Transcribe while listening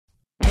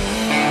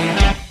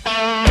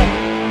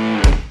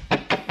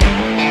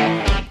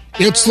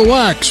It's the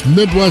Wax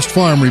Midwest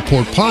Farm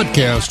Report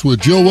podcast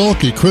with Joe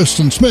Welke,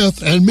 Kristen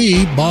Smith, and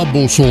me, Bob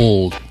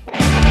Bosold.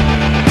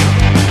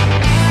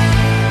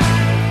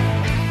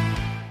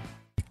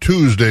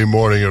 Tuesday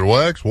morning at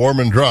Wax, warm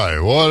and dry.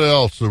 What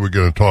else are we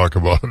going to talk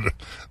about?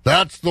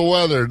 That's the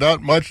weather.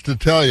 Not much to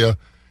tell you.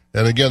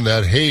 And again,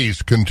 that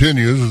haze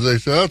continues. As they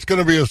say, it's going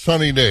to be a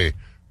sunny day.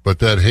 But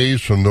that haze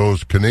from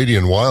those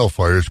Canadian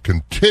wildfires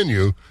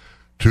continue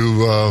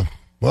to,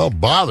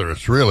 bother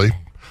us, really.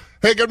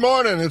 Hey, good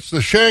morning. It's the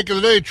Shank of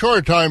the Day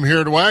chore time here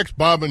at Wax.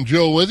 Bob and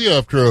Jill with you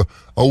after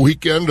a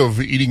weekend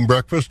of eating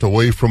breakfast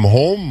away from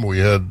home. We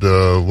had,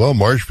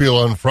 Marshfield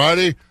on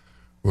Friday.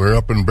 We were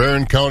up in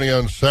Barron County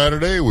on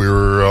Saturday. We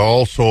were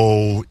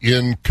also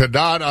in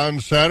Cadott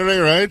on Saturday,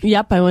 right?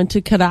 Yep, I went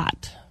to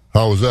Cadott.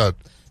 How was that?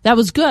 That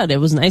was good. It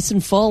was nice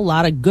and full. A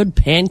lot of good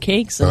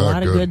pancakes and a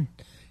lot of good,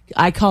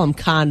 I call them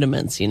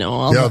condiments, you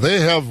know. They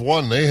have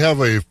one. They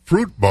have a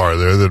fruit bar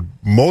there that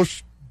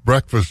most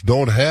breakfasts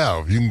don't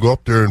have. You can go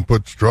up there and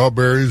put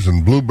strawberries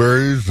and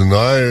blueberries, and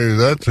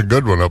that's a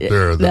good one up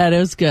there. That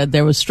is good.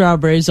 There was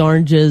strawberries,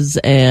 oranges,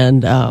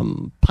 and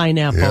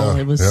pineapple. Yeah,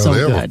 it was so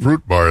good. They have a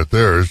fruit bar at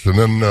theirs. And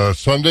then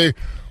Sunday,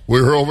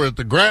 we were over at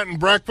the Grattan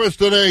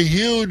Breakfast, and a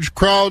huge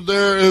crowd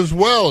there as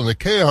well in the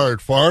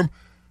Cahart Farm.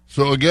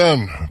 So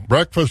again,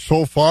 breakfast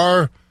so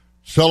far,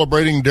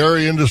 celebrating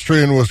dairy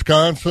industry in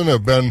Wisconsin,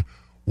 have been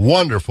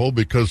wonderful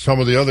because some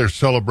of the other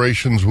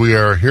celebrations we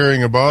are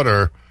hearing about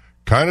are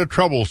kind of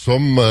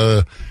troublesome,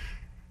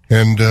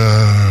 and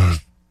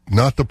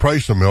not the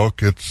price of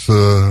milk. It's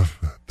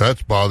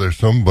that's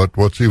bothersome, but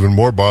what's even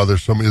more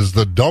bothersome is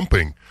the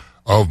dumping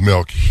of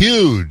milk.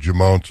 Huge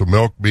amounts of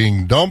milk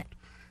being dumped,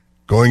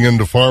 going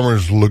into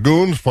farmers'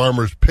 lagoons,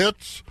 farmers'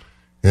 pits,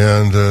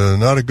 and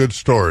not a good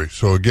story.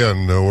 So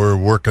again, we're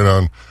working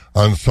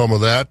on some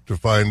of that to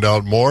find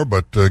out more,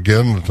 but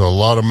again, it's a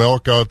lot of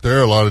milk out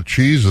there, a lot of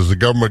cheese. Is the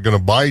government going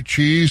to buy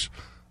cheese?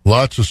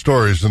 Lots of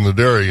stories in the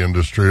dairy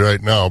industry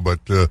right now,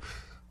 but the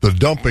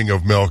dumping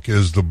of milk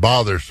is the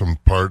bothersome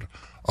part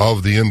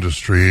of the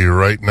industry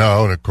right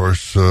now. And, of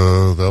course,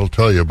 that'll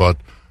tell you about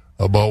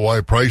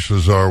why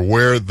prices are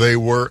where they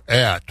were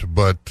at.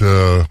 But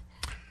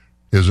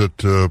is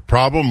it a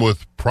problem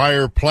with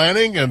prior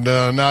planning and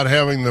not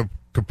having the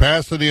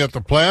capacity at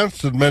the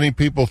plants that many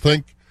people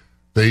think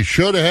they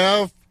should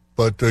have?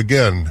 But,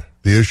 again,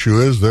 the issue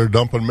is they're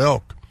dumping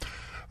milk.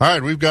 All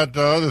right, we've got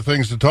other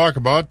things to talk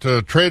about.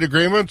 Trade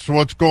agreements,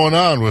 what's going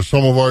on with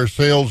some of our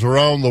sales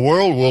around the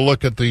world. We'll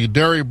look at the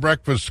dairy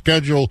breakfast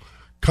schedule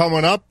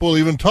coming up. We'll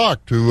even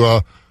talk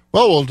to,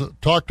 we'll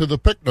talk to the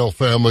Picknell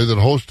family that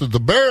hosted the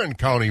Barron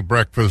County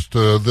breakfast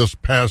this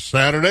past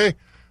Saturday.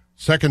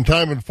 Second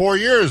time in 4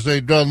 years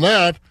they've done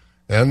that,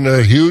 and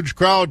a huge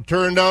crowd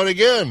turned out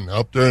again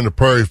up there in the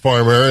Prairie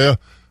Farm area.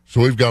 So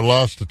we've got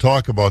lots to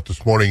talk about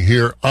this morning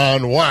here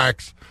on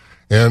Wax,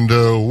 and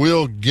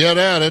we'll get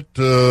at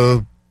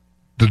it.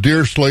 The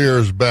deer slayer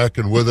is back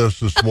and with us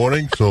this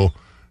morning. So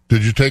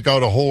did you take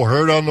out a whole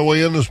herd on the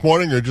way in this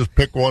morning or just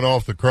pick one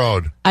off the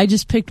crowd? I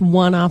just picked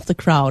one off the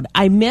crowd.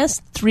 I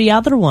missed 3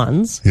 other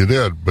ones. You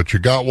did, but you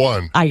got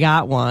one. I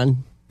got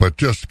one. But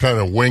just kind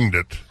of winged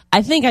it.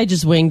 I think I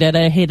just winged it.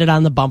 I hit it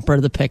on the bumper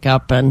of the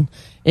pickup, and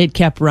it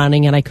kept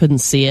running, and I couldn't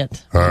see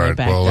it. All right,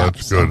 well,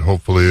 that's good.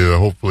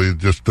 Hopefully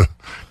just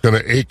going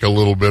to ache a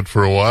little bit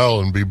for a while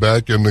and be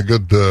back in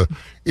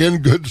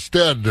good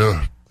stead.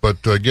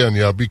 But, again,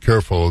 be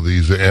careful of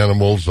these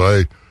animals.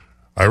 I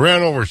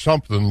ran over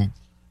something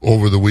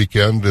over the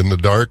weekend in the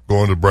dark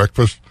going to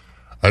breakfast.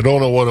 I don't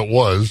know what it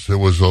was. It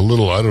was I don't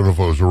know if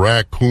it was a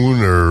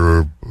raccoon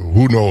or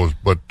who knows.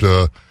 But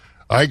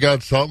I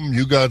got something.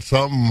 You got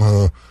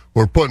something.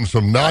 We're putting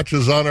some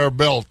notches on our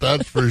belt,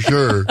 that's for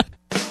sure.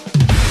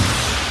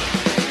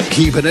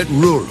 Keeping it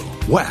rural.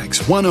 Wax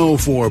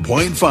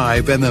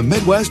 104.5 and the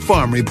Midwest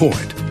Farm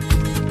Report.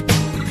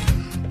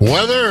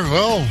 Weather,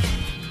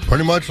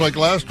 pretty much like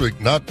last week,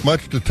 not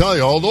much to tell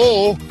you,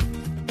 although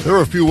there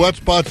were a few wet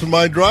spots in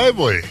my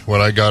driveway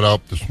when I got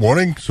up this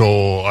morning,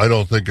 so I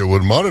don't think it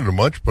would matter too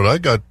much, but I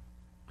got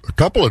a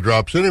couple of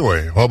drops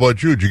anyway. How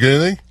about you? Did you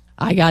get anything?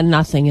 I got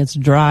nothing. It's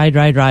dry.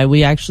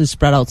 We actually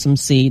spread out some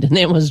seed, and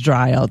it was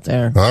dry out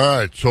there. All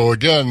right, so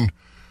again,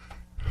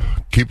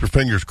 keep your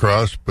fingers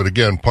crossed, but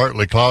again,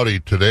 partly cloudy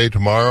today,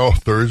 tomorrow,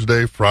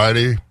 Thursday,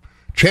 Friday.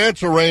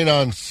 Chance of rain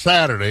on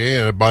Saturday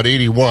at about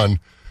 81.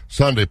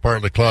 Sunday,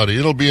 partly cloudy.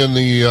 It'll be in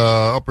the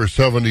upper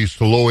 70s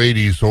to low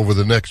 80s over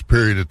the next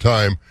period of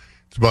time.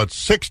 It's about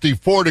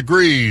 64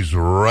 degrees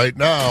right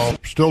now.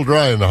 Still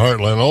dry in the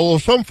heartland, although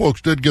some folks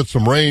did get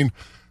some rain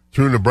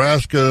through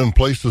Nebraska and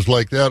places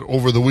like that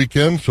over the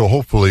weekend, so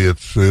hopefully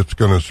it's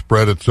going to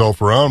spread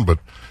itself around, but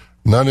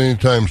not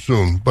anytime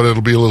soon. But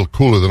it'll be a little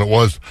cooler than it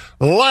was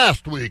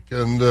last week.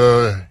 And,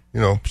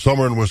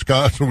 summer in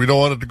Wisconsin, we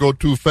don't want it to go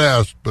too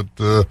fast, but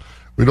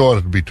we don't want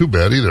it to be too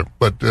bad either.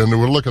 And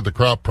we'll look at the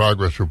crop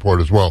progress report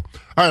as well.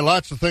 All right,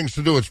 lots of things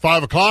to do. It's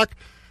 5 o'clock,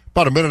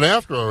 about a minute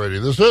after already.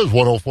 This is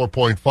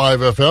 104.5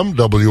 FM,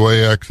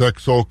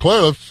 WAXX Eau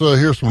Claire. Let's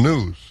hear some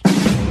news.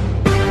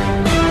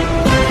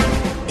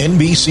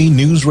 NBC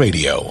News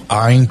Radio,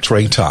 I'm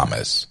Trey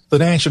Thomas. The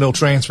National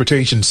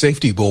Transportation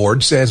Safety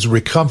Board says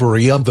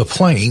recovery of the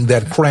plane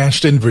that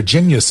crashed in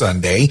Virginia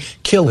Sunday,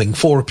 killing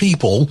 4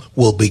 people,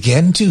 will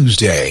begin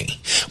Tuesday.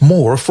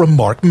 More from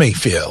Mark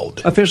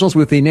Mayfield. Officials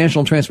with the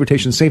National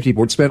Transportation Safety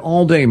Board spent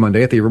all day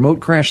Monday at the remote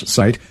crash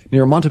site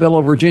near Montebello,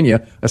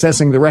 Virginia,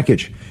 assessing the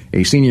wreckage.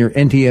 A senior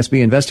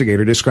NTSB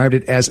investigator described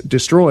it as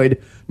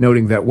destroyed,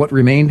 noting that what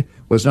remained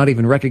was not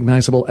even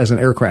recognizable as an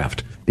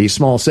aircraft. The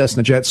small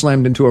Cessna jet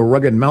slammed into a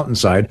rugged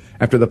mountainside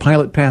after the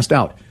pilot passed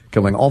out,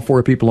 killing all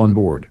 4 people on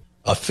board.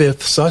 A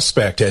 5th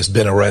suspect has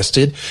been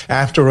arrested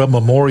after a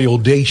Memorial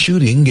Day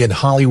shooting in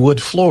Hollywood,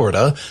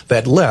 Florida,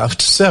 that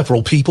left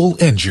several people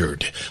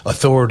injured.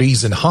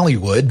 Authorities in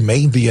Hollywood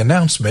made the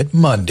announcement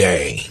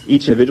Monday.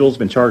 Each individual has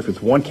been charged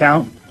with 1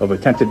 count of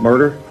attempted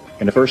murder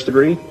in the first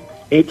degree,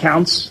 8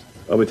 counts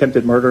of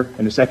attempted murder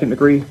in the second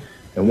degree,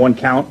 and 1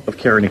 count of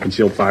carrying a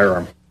concealed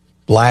firearm.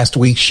 Last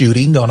week's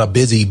shooting on a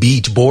busy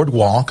beach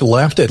boardwalk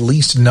left at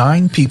least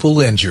 9 people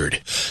injured.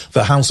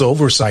 The House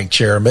Oversight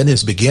Chairman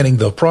is beginning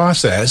the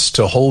process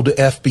to hold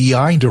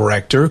FBI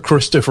Director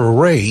Christopher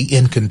Wray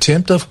in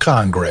contempt of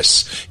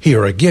Congress.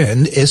 Here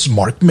again is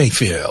Mark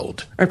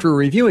Mayfield. After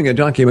reviewing a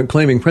document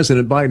claiming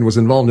President Biden was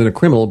involved in a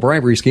criminal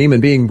bribery scheme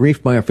and being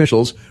briefed by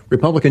officials,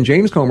 Republican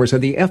James Comer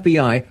said the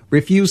FBI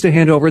refused to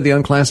hand over the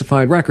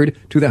unclassified record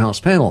to the House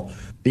panel.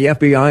 The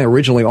FBI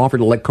originally offered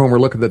to let Comer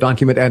look at the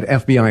document at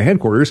FBI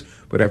headquarters,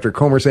 but after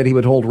Comer said he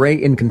would hold Wray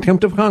in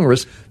contempt of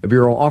Congress, the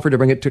Bureau offered to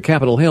bring it to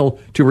Capitol Hill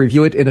to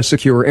review it in a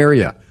secure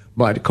area.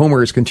 But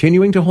Comer is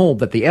continuing to hold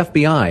that the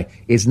FBI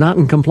is not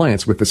in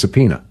compliance with the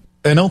subpoena.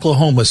 An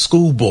Oklahoma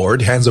school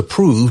board has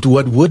approved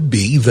what would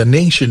be the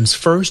nation's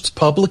first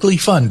publicly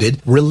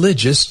funded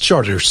religious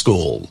charter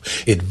school.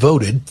 It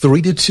voted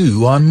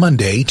 3-2 on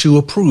Monday to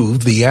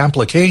approve the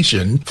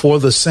application for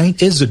the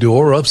St.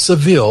 Isidore of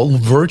Seville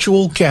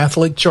Virtual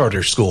Catholic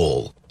Charter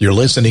School. You're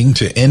listening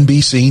to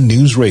NBC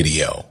News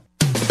Radio.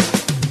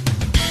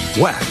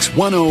 Wax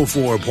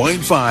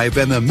 104.5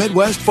 and the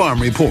Midwest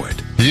Farm Report.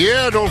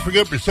 Yeah, don't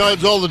forget,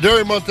 besides all the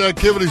Dairy Month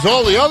activities,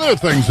 all the other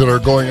things that are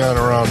going on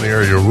around the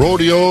area.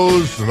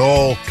 Rodeos and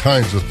all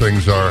kinds of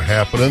things are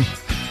happening.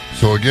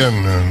 So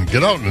again,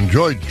 get out and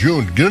enjoy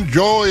June.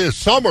 Enjoy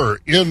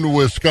summer in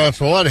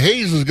Wisconsin. A lot of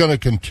haze is going to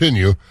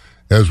continue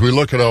as we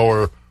look at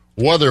our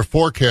weather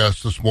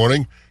forecast this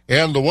morning.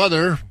 And the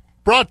weather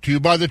brought to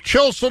you by the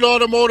Chilson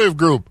Automotive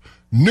Group.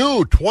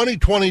 New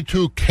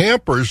 2022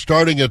 campers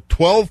starting at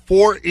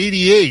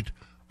 $12,488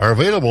 are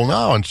available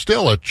now and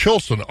still at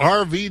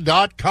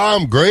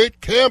ChilsonRV.com. Great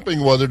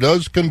camping weather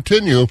does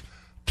continue.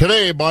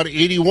 Today, about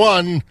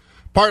 81,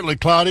 partly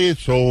cloudy,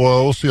 so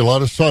we'll see a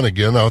lot of sun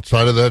again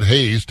outside of that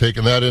haze,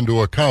 taking that into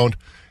account.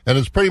 And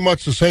it's pretty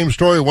much the same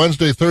story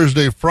Wednesday,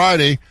 Thursday,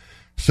 Friday,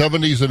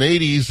 70s and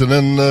 80s, and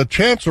then a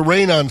chance of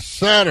rain on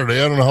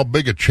Saturday. I don't know how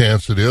big a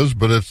chance it is,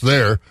 but it's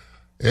there.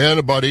 And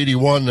about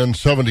 81, then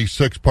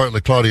 76,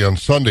 partly cloudy on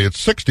Sunday. It's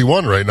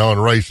 61 right now in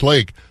Rice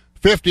Lake.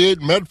 58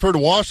 in Medford,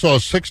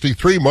 Wausau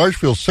 63,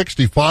 Marshfield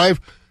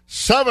 65,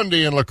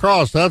 70 in La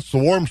Crosse, that's the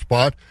warm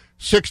spot,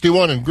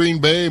 61 in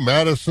Green Bay,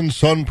 Madison,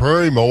 Sun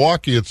Prairie,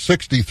 Milwaukee at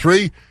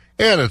 63,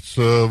 and it's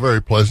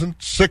very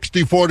pleasant,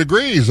 64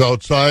 degrees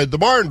outside the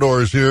barn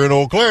doors here in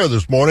Eau Claire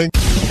this morning.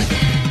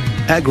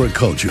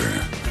 Agriculture.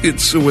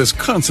 It's a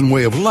Wisconsin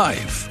way of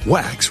life.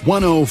 Wax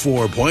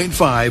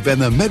 104.5 and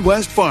the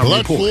Midwest Farm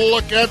Report. Let's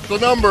look at the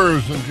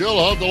numbers. And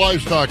Jill, how'd the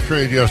livestock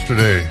trade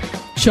yesterday?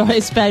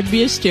 Choice fed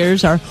beef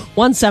steers are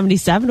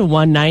 177 to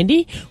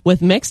 190,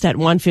 with mixed at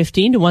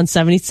 115 to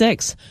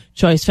 176.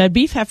 Choice fed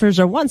beef heifers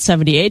are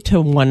 178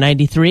 to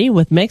 193,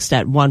 with mixed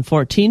at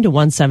 114 to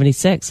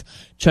 176.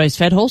 Choice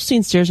fed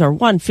Holstein steers are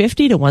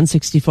 150 to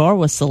 164,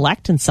 with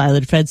select and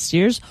silage fed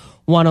steers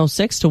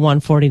 106 to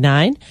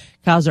 149.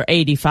 Cows are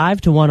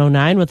 85 to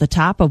 109 with a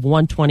top of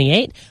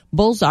 128.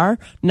 Bulls are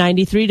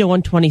 93 to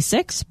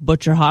 126.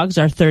 Butcher hogs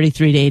are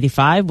 33 to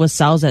 85 with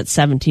sows at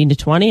 17 to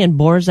 20 and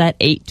boars at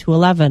 8 to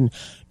 11.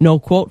 No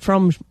quote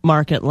from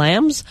market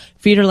lambs.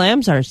 Feeder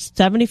lambs are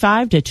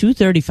 75 to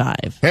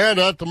 235. And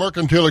at the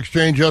Mercantile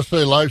Exchange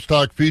yesterday,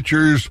 livestock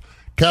features.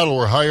 Cattle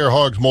were higher,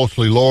 hogs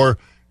mostly lower.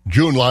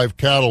 June live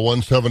cattle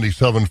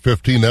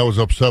 177.15, that was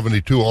up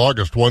 72.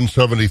 August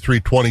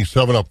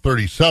 173.27, up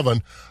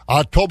 37.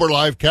 October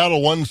live cattle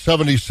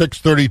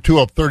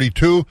 176.32, up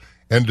 32,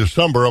 and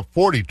December up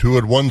 42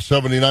 at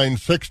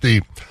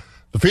 179.60.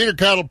 The feeder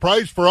cattle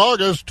price for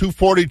August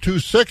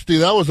 242.60,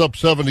 that was up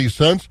 70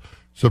 cents.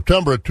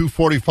 September at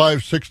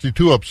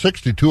 245.62, up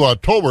 62.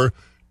 October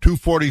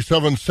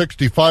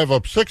 247.65,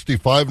 up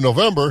 65.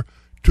 November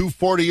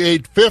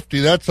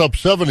 248.50, that's up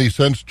 70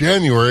 cents.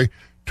 January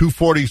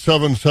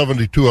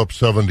 247.72, up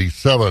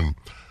 77.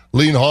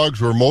 Lean hogs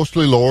were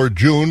mostly lower.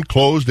 June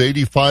closed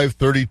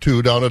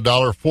 85.32, down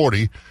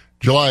 $1.40.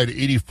 July at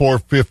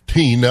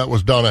 84.15, that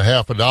was down a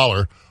half a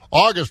dollar.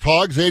 August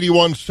hogs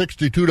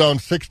 81.62, down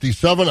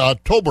 67.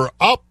 October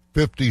up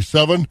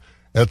 57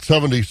 at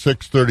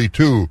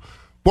 76.32.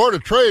 Board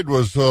of Trade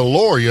was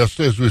lower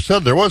yesterday, as we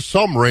said. There was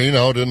some rain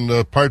out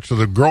in parts of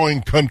the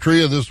growing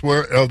country of this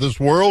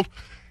world.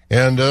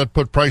 and that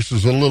put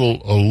prices a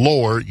little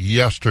lower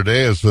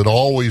yesterday, as it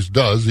always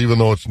does, even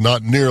though it's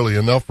not nearly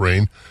enough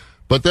rain.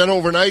 But then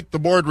overnight, the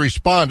board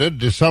responded.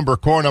 December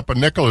corn up a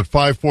nickel at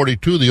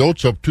 $5.42. The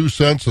oats up 2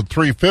 cents at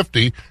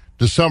 $3.50.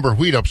 December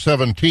wheat up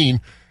 17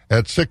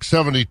 at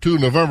 $6.72.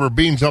 November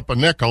beans up a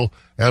nickel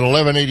at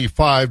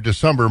 $11.85.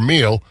 December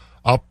meal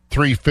up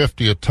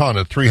 $3.50 a ton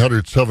at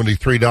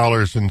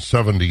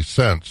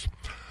 $373.70.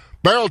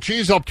 Barrel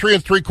cheese up 3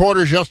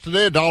 3/4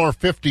 yesterday,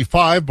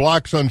 $1.55.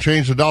 Blocks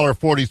unchanged,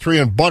 $1.43,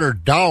 and butter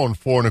down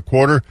 4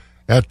 1/4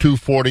 at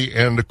 $2.40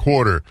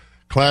 1/4.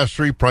 Class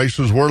 3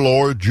 prices were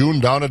lower.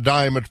 June down a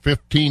dime at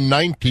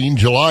 $15.19.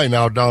 July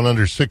now down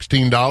under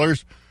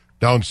 $16,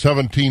 down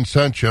 17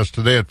 cents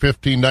yesterday at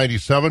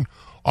 $15.97.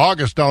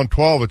 August down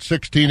 12 at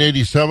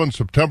 $16.87.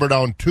 September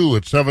down 2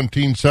 at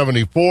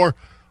 $17.74.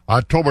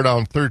 October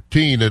down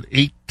 13 at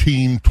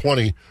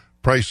 $18.20.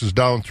 Prices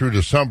down through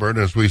December, and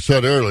as we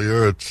said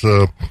earlier, it's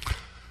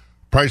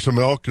price of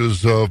milk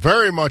is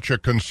very much a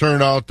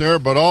concern out there,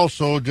 but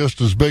also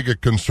just as big a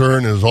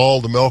concern is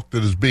all the milk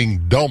that is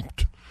being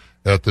dumped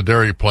at the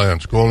dairy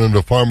plants, going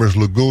into farmers'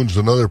 lagoons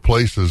and other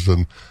places,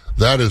 and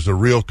that is a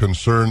real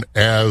concern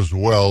as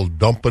well,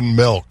 dumping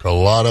milk, a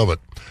lot of it.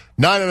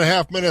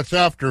 9.5 minutes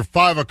after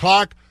 5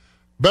 o'clock.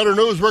 Better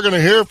news, we're going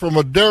to hear from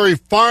a dairy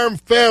farm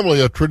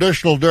family, a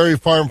traditional dairy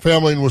farm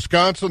family in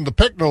Wisconsin. The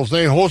Picknells,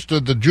 they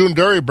hosted the June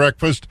Dairy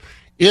Breakfast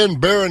in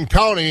Barron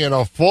County in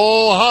a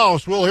full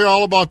house. We'll hear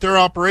all about their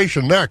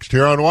operation next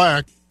here on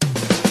WAC.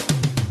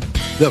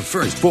 The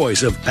first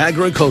voice of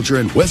agriculture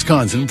in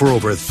Wisconsin for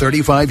over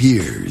 35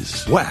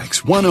 years. WAX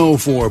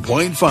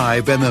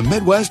 104.5 and the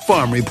Midwest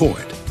Farm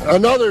Report.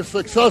 Another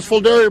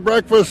successful dairy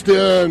breakfast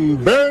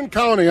in Barron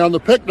County on the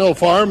Picknell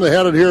farm. They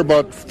had it here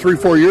about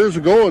 3-4 years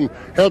ago and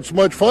had so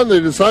much fun they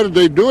decided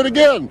they'd do it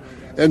again.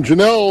 And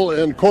Janelle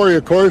and Corey,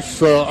 of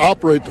course,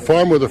 operate the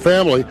farm with the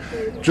family.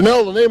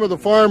 Janelle, the name of the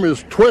farm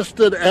is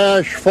Twisted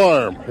Ash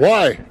Farm.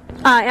 Why?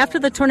 After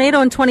the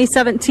tornado in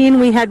 2017,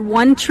 we had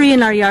one tree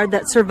in our yard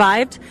that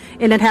survived,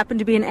 and it happened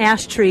to be an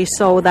ash tree,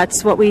 so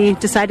that's what we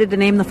decided to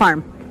name the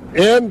farm.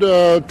 And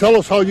tell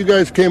us how you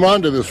guys came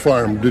onto this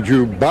farm. Did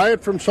you buy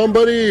it from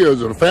somebody, or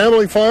is it a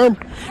family farm?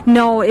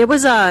 No, it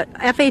was a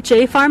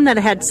FHA farm that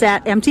had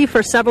sat empty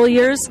for several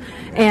years,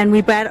 and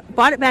we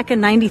bought it back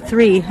in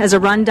 '93 as a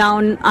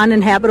rundown,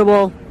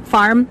 uninhabitable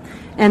farm,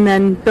 and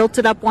then built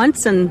it up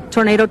once, and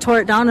tornado tore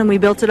it down, and we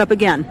built it up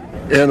again.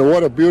 And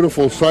what a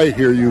beautiful sight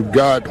here you've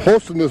got.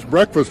 Hosting this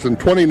breakfast in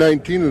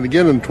 2019 and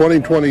again in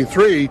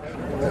 2023,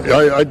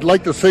 I'd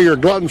like to say you're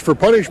gluttons for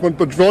punishment,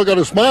 but you've all got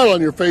a smile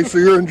on your face, so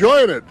you're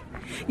enjoying it.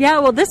 Yeah,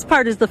 well, this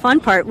part is the fun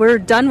part. We're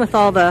done with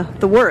all the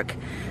work.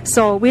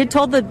 So we had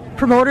told the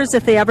promoters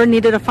if they ever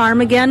needed a farm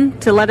again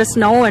to let us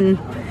know, and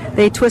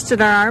they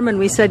twisted our arm, and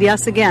we said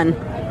yes again.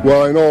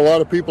 Well, I know a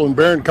lot of people in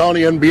Barron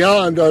County and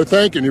beyond are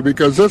thanking you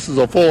because this is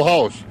a full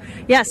house.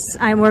 Yes,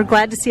 we're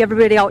glad to see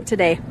everybody out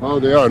today. Oh,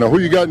 they are. Now, who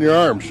you got in your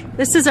arms?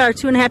 This is our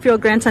 2.5-year-old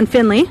grandson,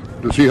 Finley.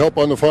 Does he help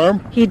on the farm?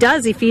 He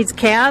does. He feeds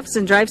calves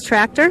and drives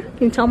tractor.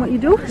 Can you tell him what you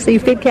do? So you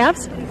feed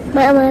calves?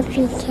 I want to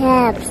feed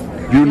calves.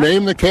 You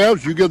name the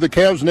calves? You give the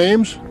calves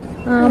names?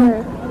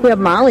 We have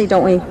Molly,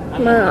 don't we?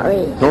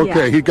 Molly.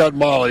 Okay, he got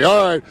Molly.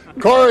 All right.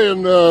 Corey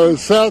and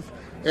Seth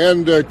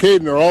and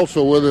Caden are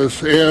also with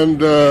us.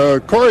 And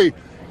Corey,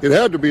 it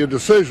had to be a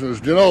decision.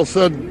 As Janelle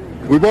said,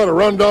 we bought a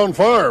rundown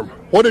farm.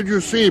 What did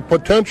you see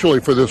potentially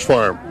for this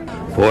farm?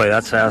 Boy,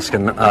 that's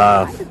asking.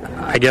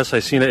 I guess I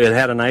seen it. It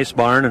had a nice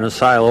barn and a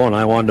silo, and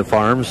I wanted to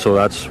farm, so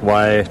that's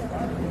why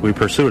we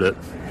pursued it.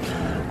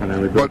 And then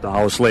we built the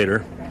house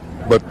later.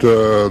 But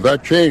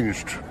that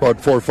changed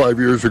about 4 or 5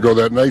 years ago,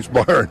 that nice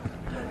barn.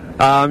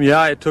 Yeah,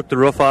 I took the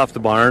roof off the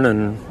barn,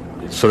 and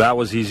so that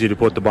was easy to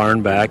put the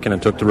barn back, and I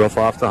took the roof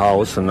off the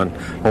house and then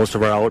most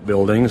of our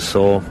outbuildings.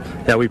 So,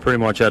 yeah, we pretty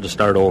much had to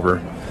start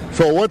over.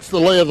 So what's the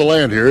lay of the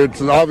land here?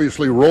 It's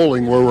obviously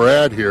rolling where we're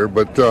at here,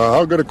 but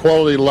how good a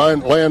quality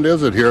land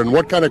is it here, and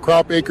what kind of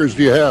crop acres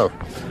do you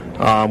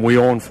have? We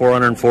own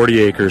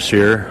 440 acres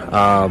here.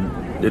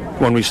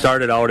 When we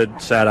started out, it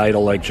sat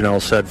idle, like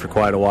Janelle said, for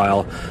quite a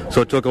while.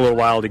 So it took a little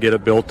while to get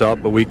it built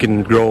up, but we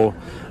can grow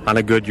on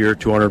a good year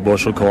 200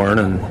 bushel corn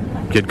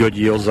and get good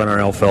yields on our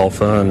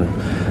alfalfa.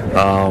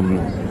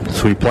 And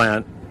so we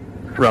plant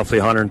roughly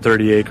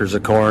 130 acres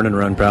of corn and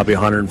run probably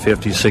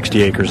 150,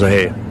 60 acres of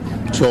hay.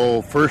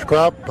 So first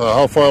crop,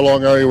 how far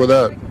along are you with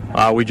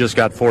that? We just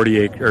got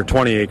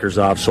 20 acres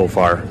off so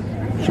far.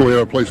 So we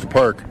have a place to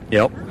park.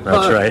 Yep,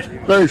 that's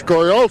right. Thanks,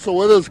 Corey. Also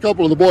with us, a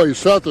couple of the boys.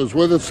 Seth is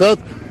with us. Seth,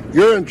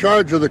 you're in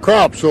charge of the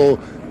crop, so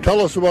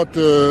tell us about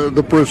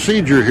the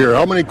procedure here.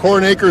 How many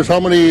corn acres, how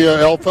many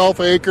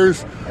alfalfa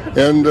acres,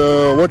 and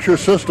what's your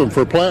system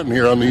for planting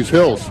here on these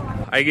hills?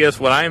 I guess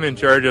what I'm in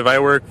charge of, I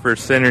work for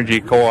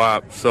Synergy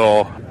Co-op,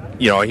 so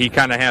he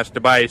kind of has to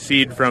buy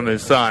seed from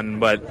his son.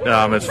 But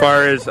as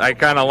far as I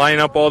kind of line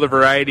up all the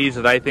varieties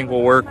that I think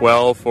will work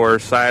well for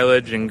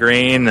silage and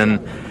grain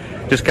and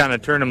just kind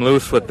of turn them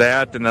loose with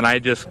that, and then I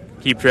just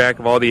keep track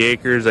of all the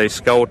acres. I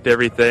scout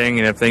everything,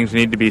 and if things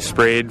need to be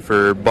sprayed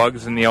for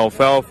bugs in the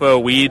alfalfa,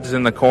 weeds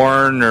in the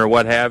corn, or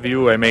what have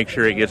you, I make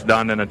sure it gets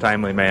done in a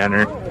timely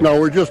manner. Now,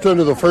 we're just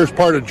into the first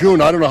part of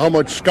June. I don't know how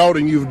much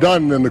scouting you've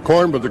done in the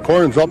corn, but the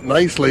corn's up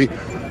nicely.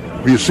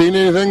 Have you seen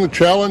anything to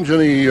challenge,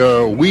 any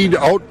weed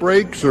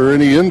outbreaks or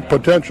any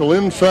potential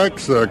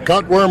insects,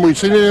 cutworm? Have you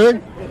seen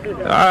anything?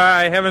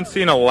 I haven't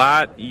seen a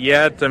lot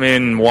yet. I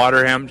mean,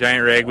 water hemp,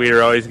 giant ragweed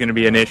are always going to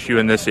be an issue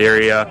in this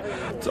area.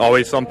 It's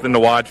always something to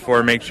watch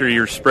for. Make sure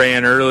you're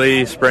spraying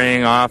early,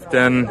 spraying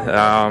often.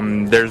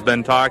 There's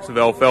been talks of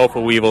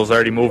alfalfa weevils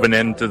already moving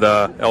into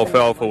the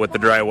alfalfa with the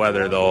dry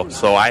weather, though.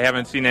 So I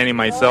haven't seen any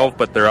myself,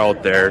 but they're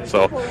out there.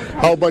 So,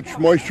 how much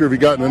moisture have you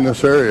gotten in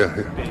this area?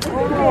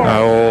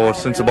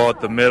 Since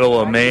about the middle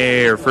of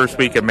May or first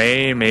week of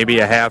May, maybe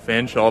a half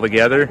inch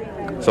altogether.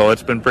 So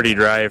it's been pretty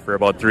dry for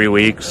about 3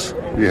 weeks.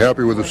 You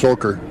happy with the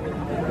soaker?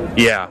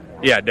 Yeah,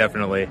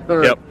 definitely.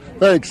 Right. Yep.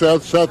 Thanks,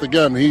 Seth. Seth,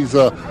 again, he's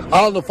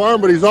on the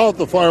farm, but he's off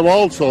the farm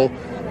also.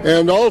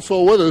 And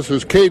also with us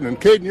is Caden.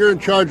 And Caden, you're in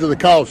charge of the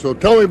cows, so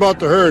tell me about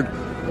the herd.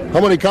 How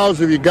many cows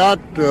have you got?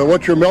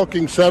 What's your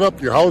milking setup,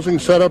 your housing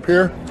setup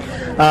here?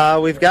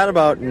 We've got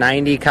about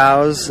 90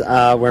 cows.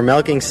 We're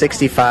milking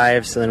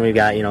 65, so then we've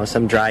got,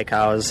 some dry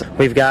cows.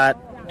 We've got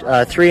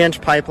a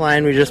 3-inch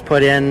pipeline we just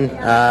put in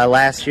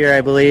last year,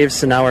 I believe,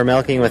 so now we're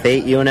milking with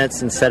 8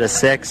 units instead of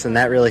 6, and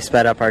that really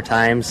sped up our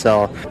time,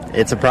 so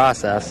it's a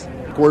process.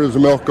 Where does the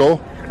milk go?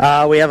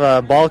 We have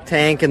a bulk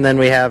tank, and then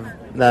we have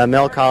the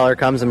milk hauler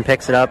comes and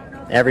picks it up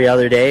every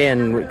other day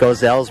and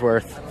goes to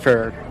Ellsworth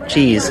for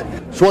cheese.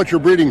 So what's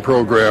your breeding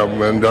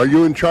program, and are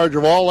you in charge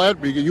of all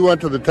that? Because you went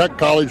to the Tech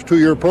College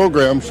 2-year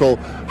program, so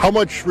how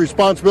much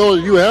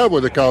responsibility do you have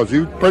with the cows?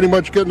 You pretty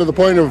much getting to the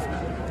point of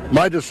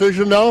my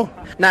decision now?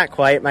 Not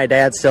quite. My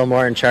dad's still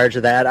more in charge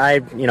of that. I,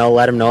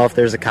 let him know if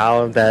there's a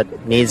cow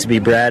that needs to be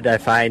bred.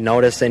 If I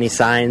notice any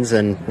signs,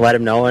 and let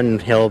him know,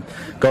 and he'll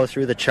go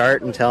through the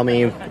chart and tell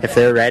me if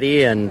they're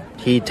ready, and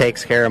he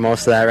takes care of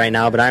most of that right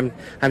now. But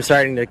I'm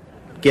starting to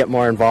get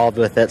more involved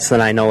with it so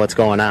that I know what's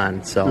going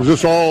on. So is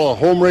this all a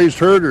home-raised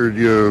herd, or do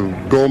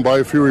you go and buy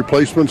a few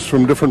replacements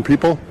from different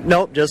people?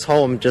 Nope, just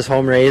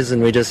home-raised,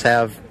 and we just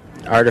have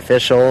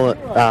artificial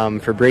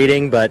for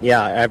breeding. But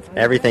yeah,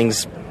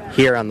 everything's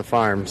here on the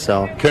farm.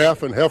 So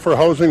calf and heifer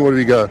housing, what have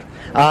you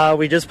got?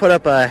 We just put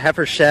up a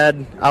heifer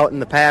shed out in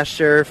the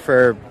pasture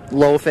for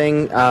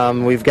loafing.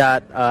 We've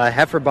got a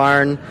heifer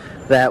barn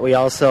that we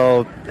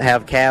also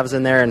have calves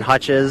in there and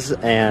hutches,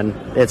 and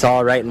it's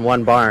all right in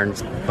one barn.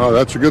 Oh,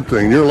 that's a good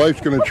thing. Your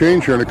life's going to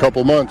change here in a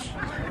couple months.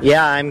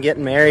 Yeah, I'm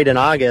getting married in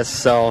August,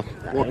 so...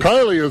 Well,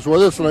 Kylie is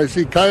with us, and I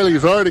see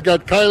Kylie's already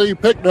got Kylie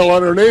Picknell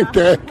on her name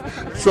tag.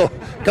 So,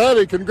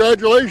 Kylie,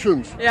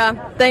 congratulations. Yeah,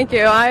 thank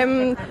you.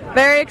 I'm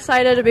very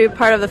excited to be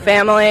part of the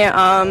family.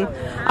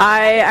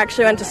 I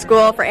actually went to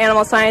school for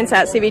animal science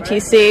at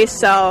CVTC,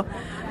 so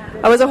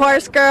I was a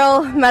horse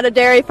girl, met a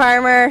dairy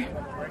farmer,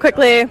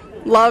 quickly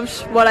loved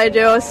what I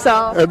do.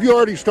 So have you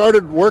already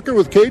started working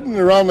with Caden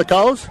around the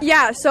cows?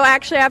 Yeah, so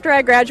actually after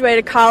I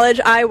graduated college,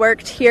 I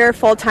worked here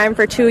full-time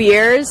for 2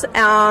 years,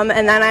 and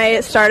then I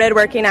started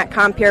working at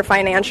Compeer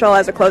Financial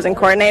as a closing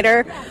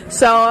coordinator.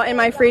 So in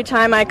my free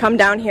time, I come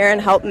down here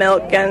and help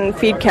milk and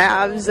feed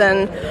calves,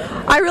 and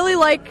I really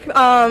like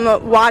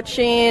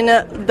watching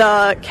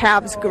the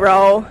calves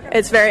grow.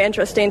 It's very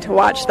interesting to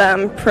watch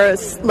them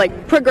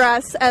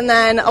progress, and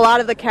then a lot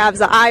of the calves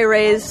that I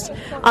raised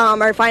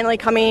are finally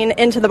coming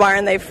into the barn.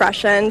 They've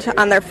freshened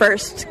on their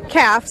first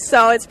calf,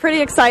 so it's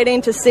pretty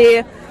exciting to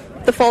see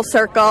the full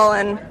circle,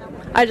 and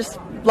I just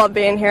love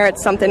being here.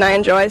 It's something I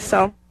enjoy.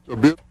 So,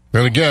 and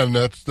again,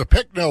 that's the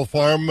Picknell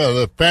farm,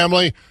 the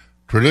family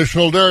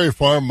traditional dairy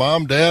farm.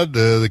 Mom, Dad,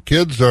 the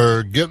kids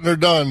are getting her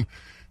done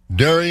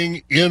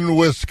dairying in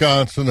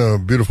Wisconsin. A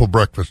beautiful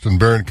breakfast in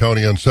Barron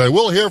County on Saturday.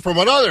 We'll hear from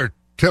another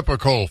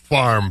typical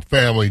farm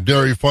family,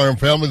 dairy farm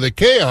family, the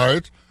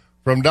Kharts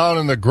from down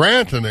in the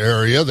Granton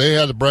area. They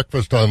had a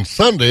breakfast on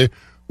Sunday.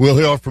 We'll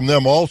hear from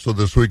them also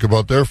this week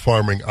about their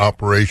farming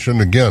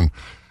operation. Again,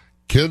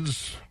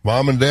 kids,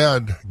 mom and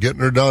dad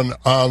getting her done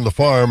on the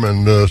farm.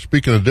 And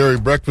speaking of dairy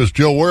breakfast,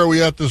 Jill, where are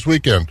we at this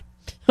weekend?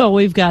 Well,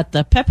 we've got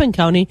the Pepin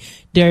County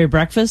Dairy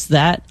Breakfast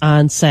that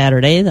on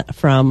Saturday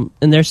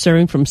and they're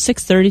serving from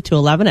 6:30 to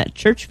 11 at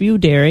Churchview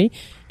Dairy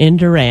in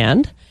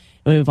Durand.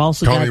 And we've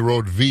also County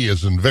Road V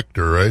is in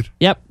Victor, right?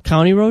 Yep,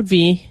 County Road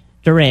V,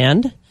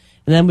 Durand.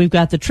 And then we've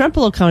got the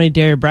Trempealeau County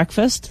Dairy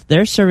Breakfast.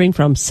 They're serving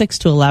from 6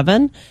 to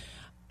 11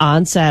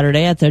 on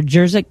Saturday at the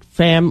Jersic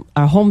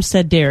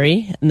Homestead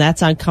Dairy, and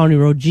that's on County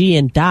Road G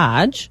in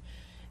Dodge.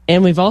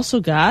 And we've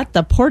also got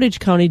the Portage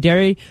County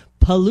Dairy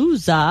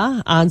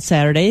Palooza on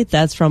Saturday.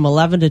 That's from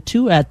 11 to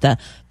 2 at the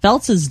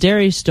Feltz's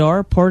Dairy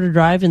Store, Porter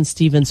Drive in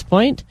Stevens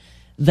Point.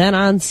 Then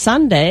on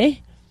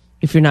Sunday,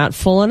 if you're not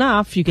full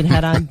enough, you can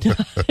head on down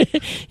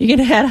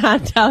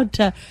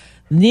to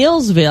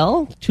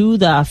Neilsville to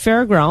the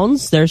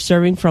fairgrounds. They're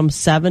serving from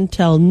 7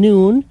 till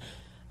noon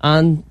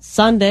on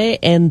Sunday.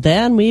 And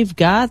then we've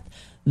got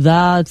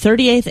the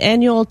 38th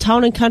annual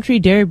Town and Country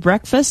Dairy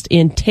Breakfast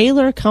in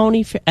Taylor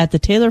County at the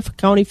Taylor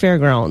County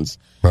Fairgrounds.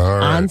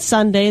 On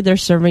Sunday, they're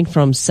serving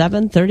from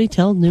 7:30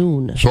 till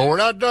noon. So we're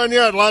not done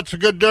yet. Lots of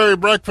good dairy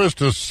breakfast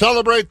to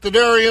celebrate the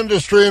dairy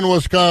industry in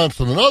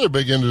Wisconsin. Another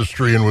big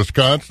industry in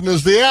Wisconsin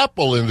is the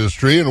apple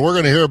industry, and we're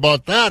going to hear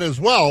about that as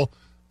well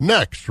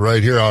next,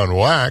 right here on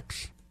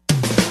Wax.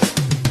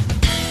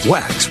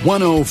 Wax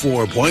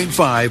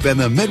 104.5 and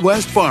the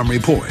Midwest Farm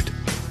Report.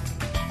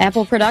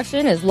 Apple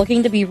production is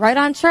looking to be right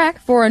on track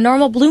for a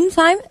normal bloom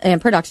time and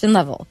production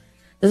level.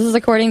 This is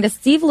according to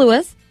Steve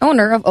Lewis,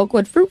 owner of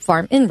Oakwood Fruit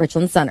Farm in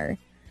Richland Center.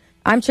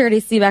 I'm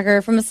Charity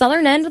Seebecker from the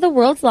southern end of the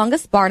world's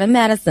longest barn in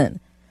Madison.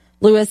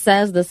 Lewis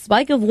says the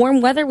spike of warm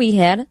weather we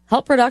had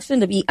helped production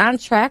to be on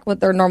track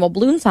with their normal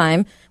bloom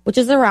time, which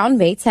is around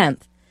May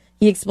 10th.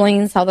 He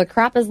explains how the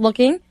crop is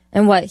looking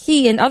and what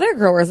he and other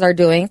growers are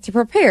doing to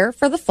prepare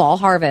for the fall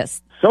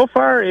harvest. So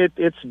far,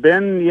 it's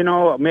been,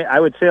 I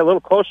would say a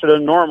little closer to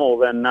normal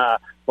than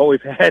what we've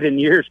had in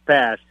years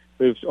past.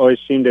 We've always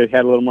seemed to have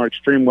had a little more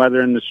extreme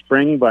weather in the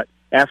spring, but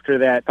after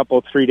that couple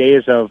of 3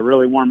 days of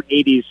really warm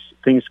 80s,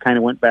 things kind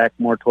of went back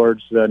more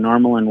towards the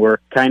normal, and we're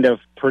kind of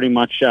pretty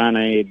much on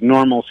a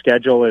normal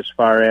schedule as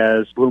far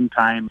as bloom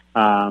time,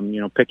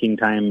 picking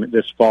time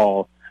this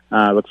fall.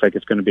 Looks like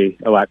it's going to be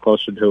a lot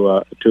closer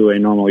to a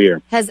normal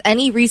year. Has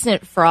any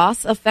recent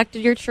frost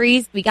affected your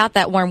trees? We got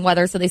that warm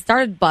weather, so they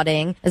started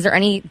budding. Is there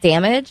any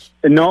damage?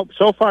 Nope.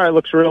 So far, it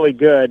looks really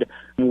good.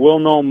 We'll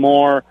know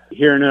more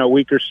here in a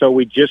week or so.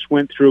 We just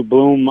went through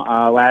bloom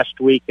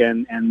last week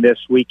and this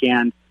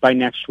weekend. By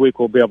next week,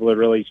 we'll be able to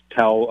really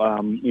tell,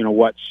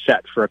 what's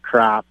set for a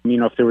crop.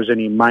 If there was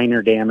any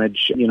minor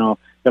damage, it'll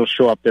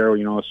show up there.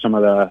 Some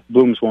of the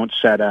blooms won't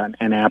set on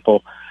an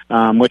apple,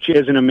 which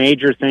isn't a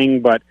major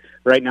thing, but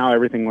right now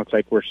everything looks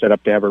like we're set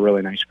up to have a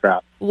really nice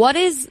crop. What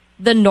is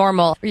the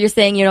normal? You're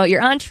saying,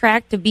 you're on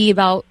track to be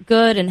about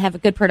good and have a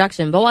good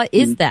production, but what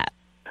is that?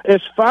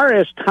 As far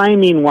as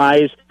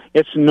timing-wise,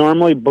 it's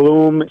normally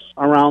bloom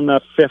around the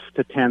 5th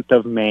to 10th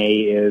of May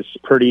is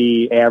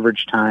pretty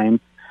average time.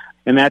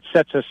 And that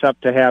sets us up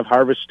to have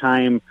harvest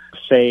time,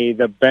 say,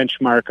 the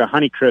benchmark, a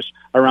Honeycrisp,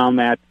 around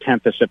that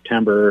 10th of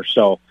September or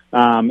so.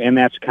 And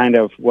that's kind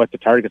of what the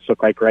targets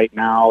look like right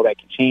now. That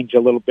can change a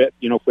little bit,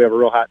 if we have a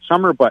real hot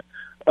summer, but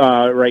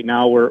right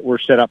now we're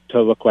set up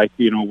to look like,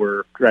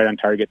 we're right on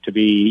target to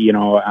be,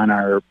 on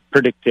our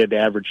predicted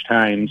average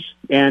times.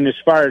 And as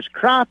far as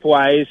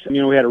crop-wise, we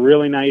had a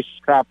really nice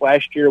crop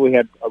last year. We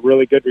had a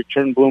really good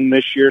return bloom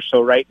this year.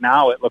 So right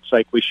now it looks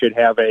like we should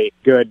have a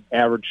good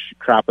average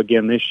crop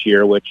again this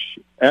year, which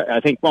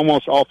I think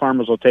almost all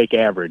farmers will take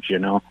average,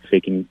 If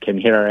they can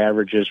hit our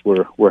averages,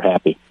 we're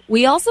happy.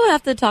 We also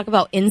have to talk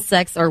about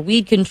insects or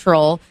weed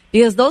control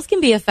because those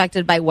can be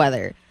affected by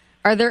weather.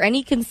 Are there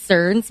any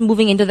concerns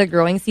moving into the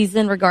growing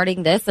season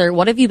regarding this, or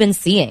what have you been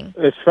seeing?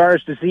 As far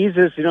as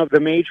diseases, the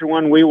major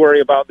one we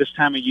worry about this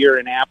time of year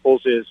in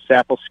apples is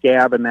apple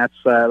scab, and that's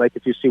like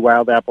if you see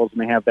wild apples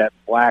and they have that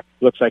black,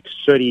 looks like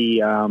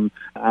sooty on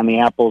the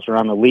apples or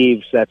on the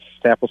leaves, that's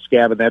apple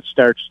scab, and that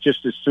starts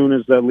just as soon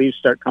as the leaves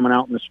start coming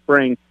out in the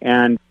spring.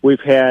 And we've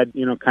had,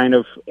 kind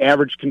of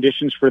average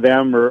conditions for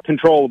them or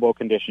controllable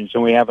conditions,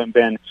 and we haven't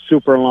been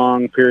super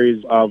long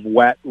periods of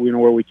wet,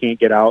 where we can't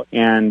get out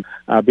and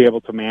be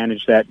able to manage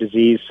that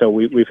disease. So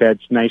we've had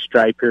nice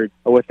dry period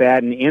with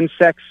that. And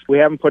insects, we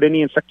haven't put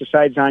any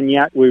insecticides on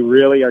yet. We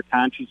really are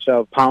conscious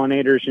of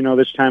pollinators,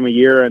 this time of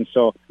year. And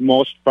so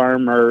most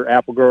farm or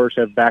apple growers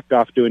have backed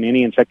off doing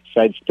any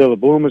insecticides till the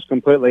bloom is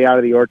completely out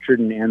of the orchard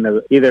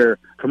and either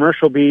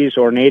commercial bees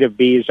or native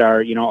bees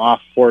are,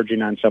 off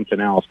foraging on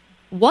something else.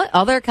 What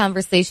other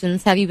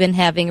conversations have you been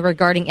having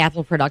regarding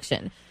apple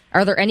production?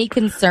 Are there any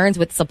concerns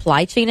with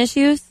supply chain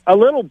issues? A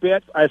little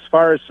bit as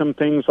far as some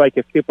things like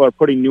if people are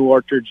putting new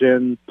orchards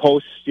in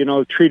posts,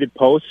 treated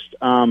posts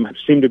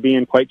seem to be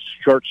in quite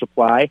short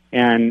supply.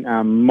 And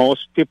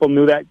most people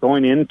knew that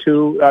going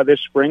into this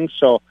spring.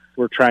 So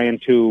we're trying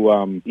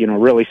to,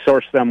 really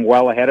source them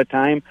well ahead of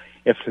time.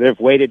 If they've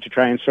waited to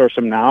try and source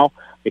them now,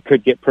 it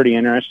could get pretty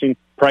interesting.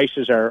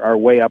 Prices are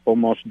way up,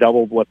 almost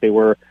double what they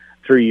were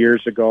 3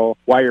 years ago.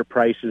 Wire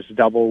price is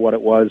double what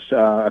it was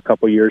a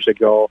couple years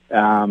ago.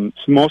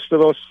 Most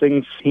of those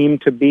things seem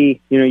to be,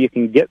 you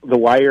can get the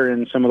wire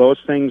and some of those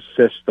things,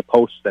 just the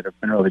posts that have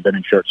really been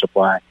in short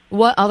supply.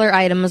 What other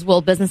items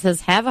will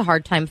businesses have a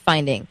hard time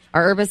finding?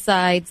 Are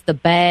herbicides, the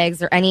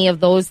bags, or any of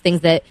those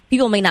things that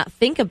people may not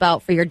think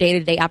about for your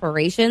day-to-day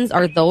operations?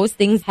 Are those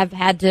things have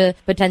had to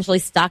potentially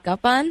stock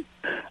up on?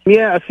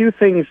 Yeah, a few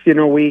things,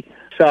 we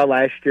saw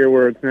last year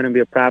were going to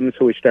be a problem,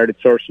 so we started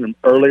sourcing them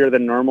earlier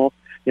than normal.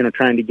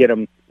 Trying to get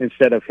them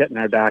instead of hitting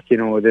our dock,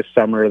 this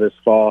summer or this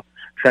fall,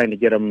 trying to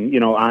get them,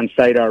 on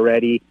site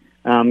already.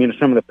 Some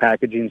of the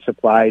packaging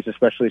supplies,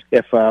 especially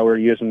if we're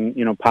using,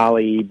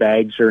 poly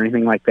bags or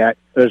anything like that,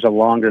 there's a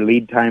longer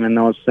lead time in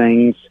those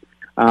things.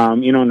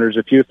 And there's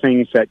a few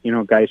things that,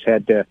 guys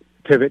had to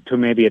pivot to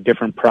maybe a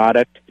different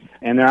product.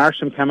 And there are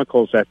some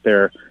chemicals that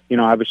they're,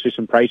 obviously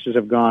some prices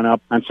have gone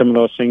up on some of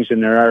those things,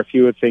 and there are a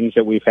few things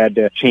that we've had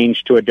to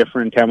change to a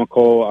different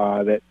chemical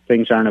that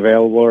things aren't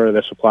available or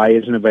the supply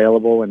isn't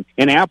available.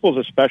 And apples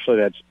especially,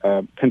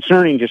 that's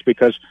concerning just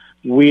because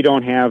we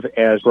don't have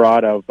as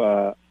broad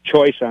of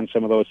choice on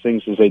some of those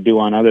things as they do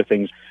on other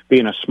things.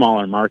 Being a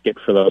smaller market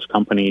for those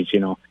companies,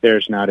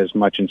 there's not as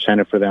much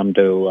incentive for them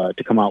to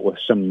come out with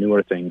some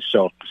newer things.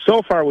 So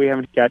far we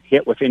haven't got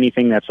hit with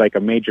anything that's like a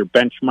major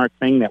benchmark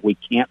thing that we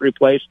can't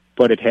replace,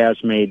 but it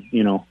has made,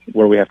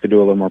 where we have to do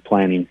a little more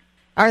planning.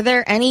 Are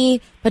there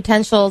any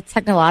potential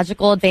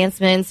technological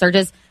advancements or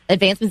just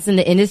advancements in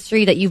the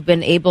industry that you've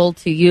been able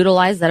to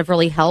utilize that have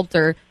really helped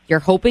or you're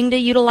hoping to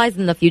utilize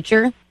in the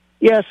future?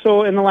 Yeah,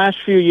 so in the last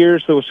few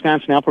years, the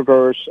Wisconsin apple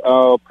growers,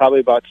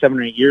 probably about 7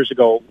 or 8 years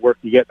ago,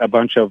 worked to get a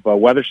bunch of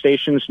weather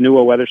stations,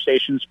 NUA weather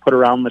stations, put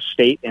around the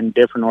state in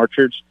different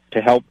orchards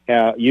to help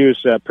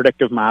use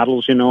predictive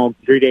models,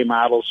 3-day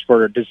models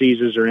for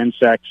diseases or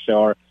insects.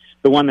 Or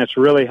the one that's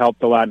really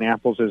helped a lot in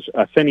apples is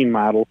a thinning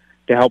model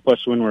to help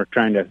us when we're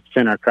trying to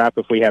thin our crop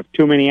if we have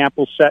too many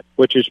apples set,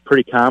 which is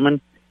pretty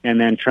common,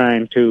 and then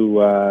trying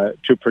to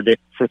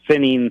predict for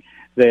thinning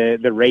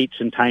the rates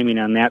and timing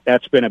on that.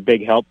 That's been a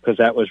big help because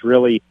that was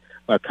really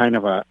a kind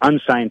of a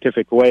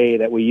unscientific way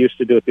that we used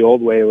to do it the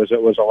old way. It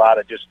was a lot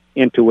of just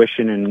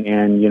intuition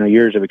and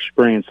years of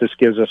experience. This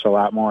gives us a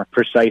lot more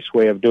precise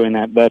way of doing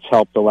that. That's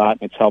helped a lot.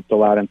 It's helped a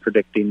lot in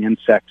predicting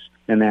insects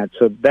and that.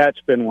 So that's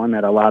been one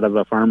that a lot of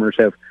the farmers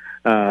have,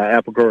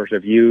 apple growers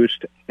have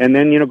used. And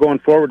then, going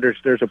forward,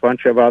 there's a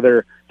bunch of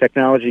other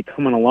technology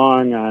coming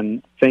along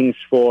on things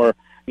for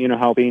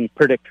helping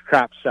predict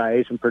crop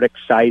size and predict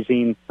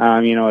sizing,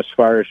 as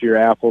far as your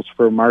apples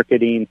for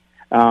marketing.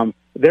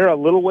 They're a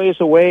little ways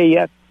away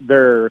yet.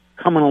 They're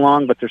coming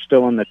along, but they're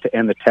still in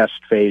the test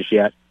phase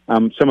yet.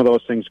 Some of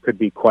those things could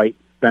be quite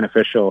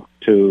beneficial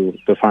to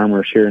the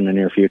farmers here in the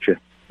near future.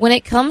 When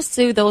it comes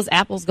to those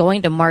apples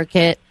going to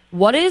market,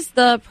 what is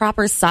the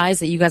proper size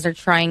that you guys are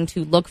trying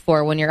to look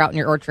for when you're out in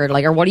your orchard?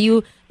 Or what are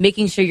you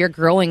making sure you're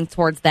growing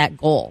towards that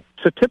goal?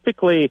 So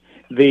typically,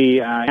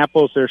 the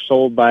apples are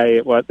sold by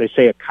what they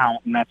say a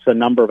count, and that's the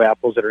number of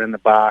apples that are in the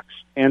box.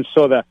 And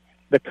so the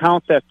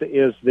count that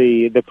is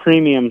the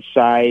premium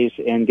size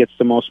and gets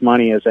the most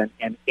money is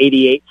an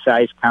 88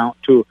 size count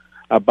to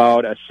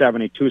about a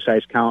 72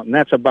 size count, and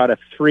that's about a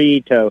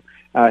 3 to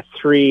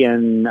 3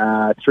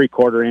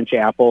 3/4 inch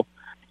apple.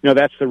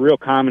 That's the real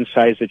common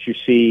size that you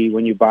see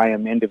when you buy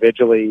them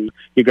individually.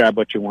 You grab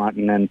what you want,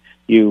 and then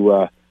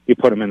you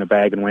put them in the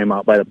bag and weigh them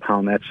out by the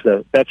pound.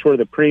 That's where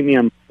the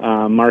premium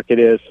market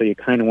is, so you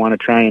kind of want to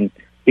try and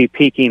be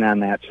peaking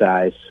on that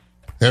size.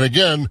 And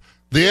again,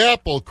 the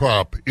apple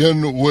crop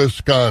in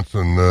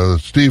Wisconsin,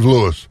 Steve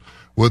Lewis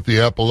with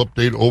the Apple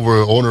Update,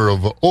 owner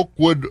of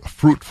Oakwood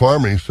Fruit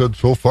Farm. He said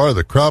so far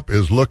the crop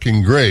is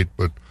looking great,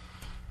 but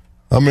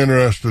I'm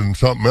interested in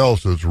something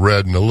else that's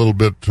red and a little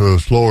bit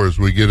slower as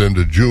we get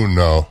into June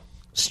now.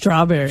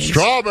 Strawberries.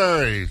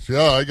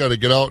 Yeah, I got to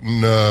get out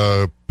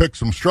and pick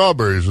some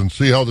strawberries and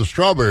see how the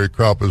strawberry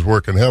crop is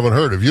working. Haven't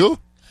heard. Have you?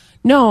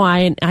 No,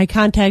 I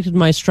contacted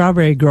my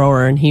strawberry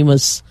grower, and he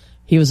was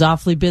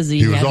awfully busy.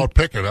 He was out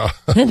picking, huh?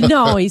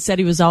 No, he said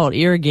he was out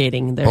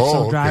irrigating. They're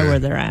so dry where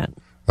they're at.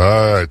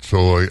 All right.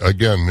 So,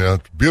 again,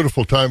 it's a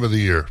beautiful time of the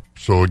year.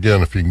 So,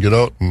 again, if you can get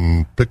out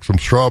and pick some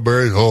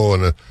strawberries. Oh,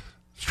 and the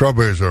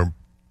strawberries are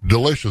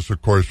delicious,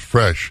 of course,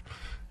 fresh.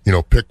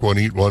 Pick one,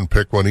 eat one,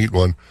 pick one, eat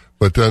one.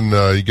 But then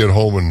you get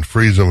home and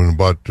freeze them in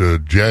about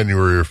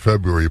January or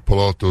February. You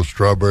pull out those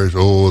strawberries.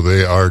 Oh,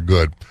 they are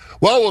good.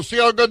 Well, we'll see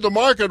how good the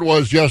market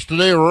was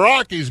yesterday.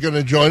 Rocky's going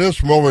to join us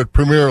from over at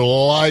Premier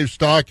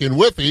Livestock in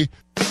Withee.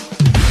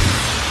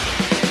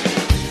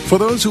 For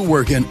those who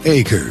work in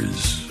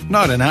acres,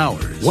 not in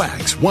hours,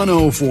 Wax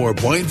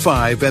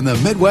 104.5 and the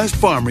Midwest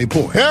Farm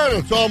Report. And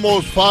it's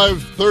almost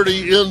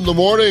 5:30 in the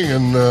morning,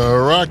 and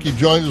Rocky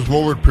joins us from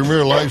over at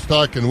Premier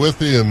Livestock in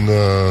Withee,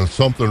 and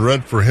something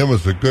red for him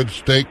is a good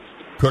steak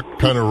cooked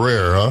kind of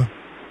rare, huh?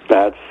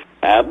 That's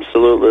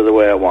absolutely the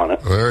way I want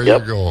it. There you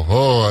go.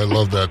 Oh, I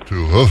love that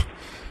too. Oh.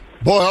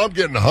 Boy, I'm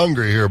getting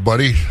hungry here,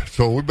 buddy.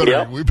 So we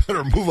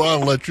better move on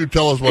and let you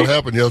tell us what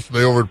happened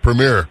yesterday over at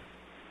Premier.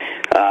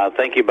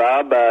 Thank you,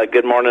 Bob.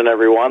 Good morning,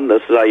 everyone.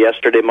 This is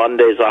yesterday,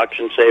 Monday's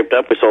auction saved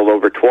up. We sold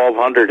over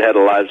 1,200 head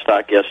of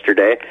livestock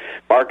yesterday.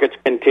 Markets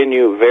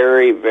continue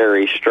very,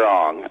 very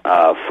strong.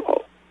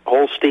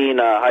 Holstein,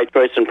 high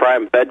choice and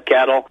prime fed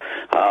cattle,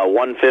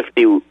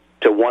 150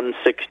 to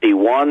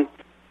 161.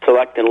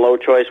 Select and low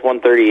choice,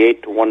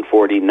 138 to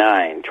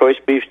 149. Choice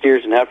beef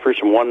steers and heifers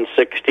from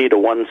 160 to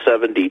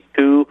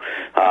 172.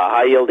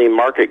 High-yielding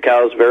market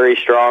cows very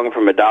strong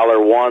from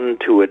 $1.01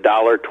 to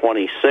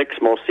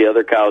 $1.26. Most of the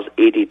other cows,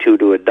 82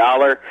 to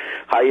 $1.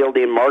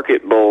 High-yielding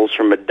market bulls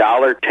from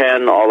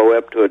 $1.10 all the way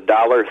up to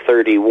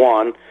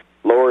 $1.31.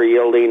 Lower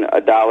yielding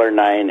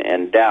 $1.09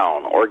 and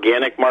down.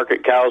 Organic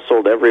market cows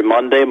sold every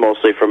Monday,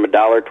 mostly from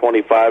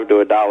 $1.25 to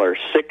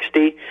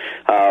 $1.60.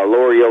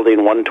 Lower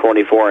yielding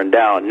 $1.24 and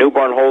down.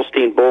 Newborn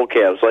Holstein bull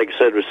calves, like I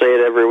said, we say it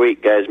every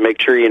week, guys.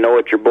 Make sure you know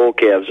what your bull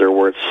calves are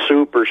worth.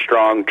 Super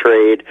strong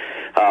trade.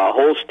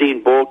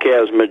 Holstein bull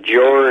calves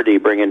majority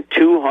bringing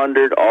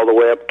 $200 all the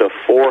way up to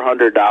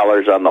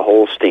 $400 on the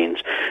Holsteins.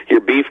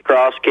 Your beef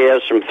cross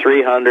calves from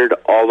 $300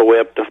 all the way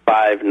up to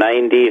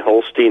 $590.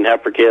 Holstein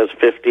heifer calves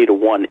 $50 to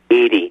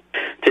 $180.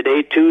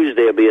 Today,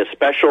 Tuesday, will be a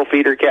special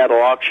feeder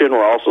cattle auction.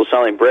 We're also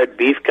selling bred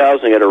beef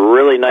cows and got a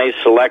really nice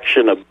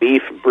selection of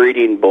beef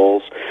breeding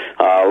bulls.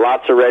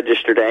 Lots of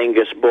registered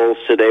Angus bulls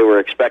today. We're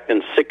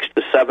expecting 600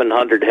 to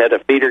 700 head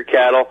of feeder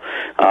cattle.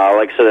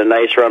 Like I said, a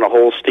nice run of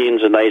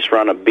Holsteins, a nice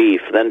run of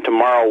beef. Then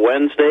tomorrow,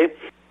 Wednesday,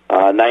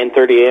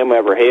 9:30 a.m. we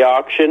have our hay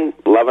auction.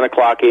 11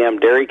 o'clock a.m.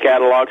 dairy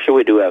cattle auction.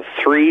 We do have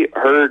 3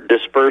 herd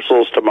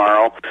dispersals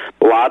tomorrow.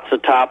 Lots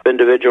of top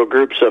individual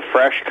groups of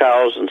fresh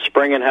cows and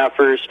springing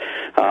heifers.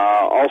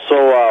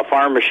 Also,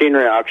 farm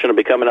machinery auction will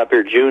be coming up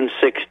here June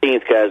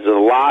 16th, guys. The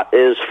lot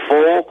is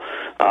full.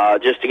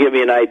 Just to give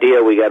you an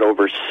idea, we got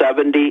over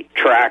 70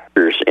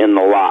 tractors in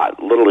the lot.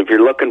 If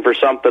you're looking for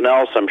something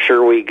else, I'm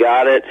sure we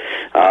got it.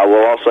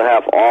 We'll also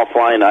have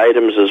offline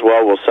items as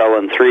well. We'll sell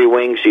in 3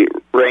 rings.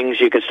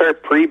 You can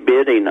start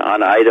pre-bidding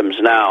on items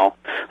now.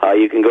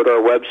 You can go to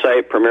our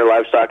website,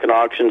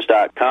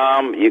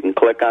 PremierLivestockAndAuctions.com. You can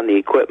click on the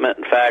equipment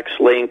and fax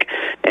link,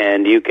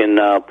 and you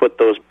can put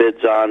those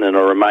bids on, and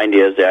it'll remind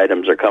you as the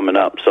items are coming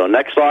up. So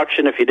next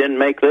auction, if you didn't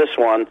make this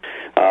one,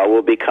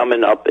 will be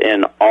coming up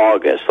in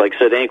August. Like I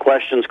said, any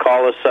questions,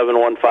 call us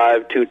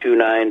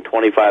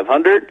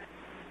 715-229-2500,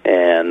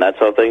 and that's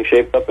how things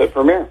shaped up at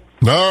Premier.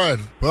 All right.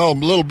 Well, a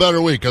little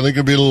better week. I think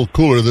it'll be a little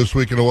cooler this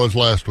week than it was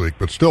last week,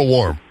 but still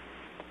warm.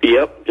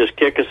 Yep, just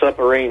kick us up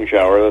a rain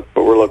shower. That's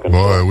what we're looking for.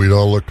 Boy, we'd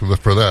all look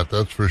for that,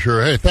 that's for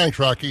sure. Hey, thanks,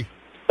 Rocky.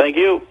 Thank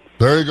you.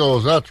 There he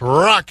goes. That's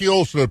Rocky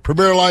Olson at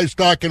Premier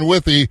Livestock in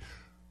Withee.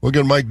 We'll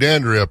get Mike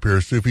Dandry up here,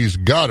 see if he's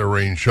got a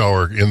rain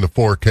shower in the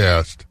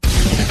forecast.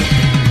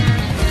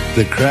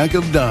 The crack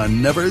of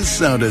dawn never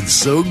sounded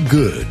so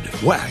good.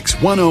 Wax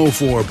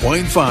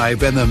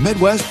 104.5 and the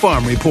Midwest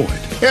Farm Report.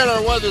 And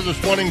our weather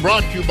this morning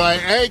brought to you by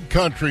Ag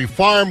Country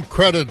Farm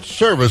Credit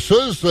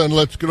Services. And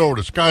let's get over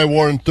to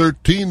Skywarn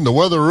 13, the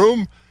weather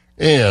room.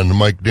 And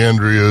Mike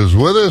Dandry is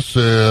with us.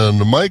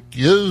 And Mike,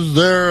 is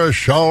there a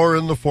shower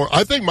in the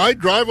I think my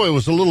driveway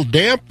was a little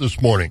damp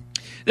this morning.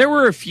 There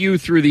were a few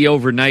through the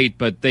overnight,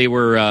 but they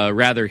were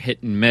rather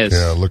hit and miss.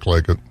 Yeah, it looked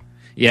like it.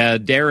 Yeah,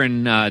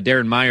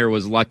 Darren Meyer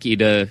was lucky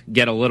to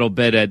get a little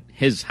bit at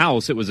his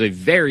house. It was a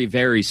very,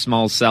 very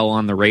small cell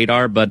on the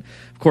radar, but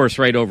of course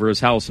right over his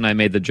house, and I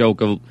made the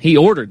joke of he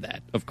ordered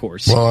that, of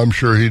course. Well, I'm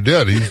sure he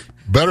did. He's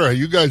better.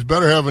 You guys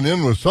better have an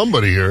in with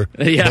somebody here.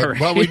 Yeah, right.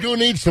 But we do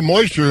need some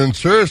moisture, and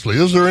seriously,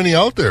 is there any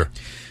out there?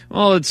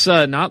 Well, it's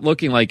not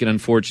looking like it,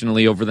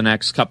 unfortunately, over the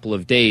next couple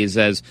of days,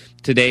 as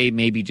today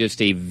maybe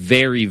just a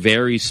very,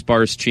 very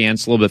sparse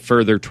chance a little bit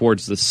further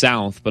towards the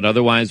south, but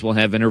otherwise we'll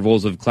have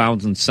intervals of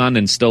clouds and sun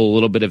and still a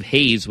little bit of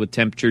haze with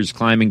temperatures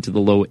climbing to the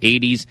low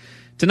 80s.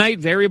 Tonight,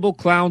 variable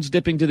clouds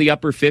dipping to the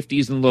upper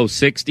 50s and low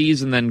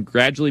 60s, and then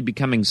gradually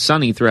becoming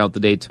sunny throughout the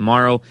day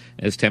tomorrow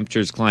as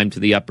temperatures climb to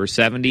the upper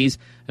 70s.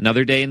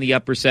 Another day in the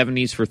upper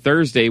 70s for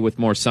Thursday with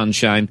more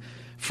sunshine.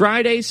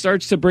 Friday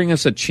starts to bring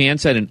us a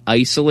chance at an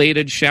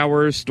isolated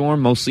shower or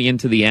storm, mostly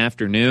into the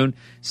afternoon.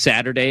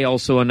 Saturday,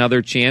 also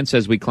another chance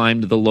as we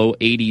climb to the low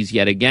 80s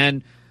yet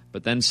again.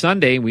 But then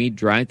Sunday, we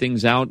dry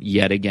things out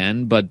yet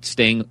again, but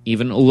staying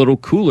even a little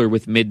cooler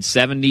with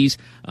mid-70s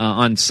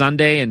on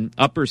Sunday and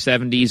upper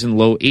 70s and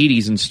low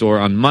 80s in store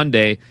on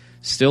Monday,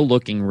 still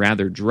looking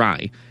rather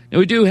dry. Now,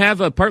 we do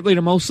have a partly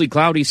to mostly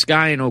cloudy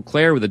sky in Eau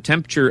Claire with a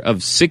temperature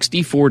of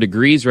 64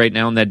 degrees right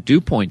now, and that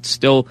dew point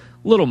still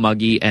a little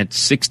muggy at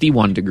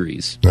 61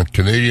 degrees. That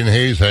Canadian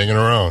haze hanging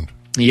around.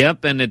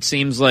 Yep, and it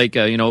seems like,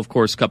 of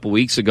course, a couple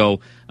weeks ago,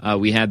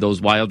 we had those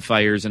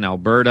wildfires in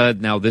Alberta.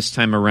 Now this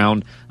time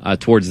around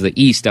towards the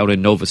east out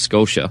in Nova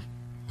Scotia.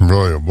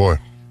 Boy, oh boy.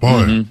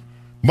 Mm-hmm.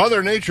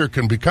 Mother Nature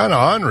can be kind of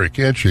ornery,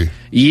 can't she?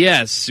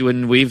 Yes,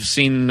 when we've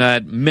seen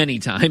that many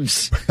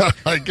times.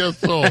 I guess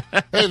so.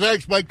 Hey,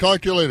 thanks, Mike.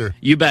 Talk to you later.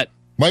 You bet.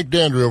 Mike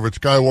Dandry over at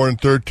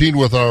Skywarn 13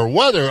 with our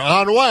weather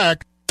on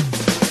Wax.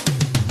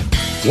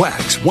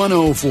 Wax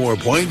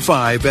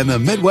 104.5 and the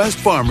Midwest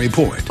Farm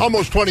Report.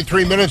 Almost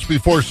 23 minutes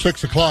before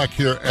 6 o'clock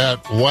here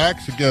at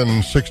Wax.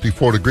 Again,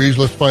 64 degrees.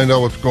 Let's find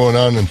out what's going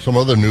on in some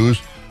other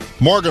news.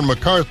 Morgan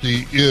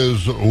McCarthy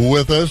is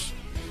with us.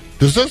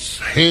 Does this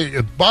haze,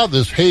 Bob,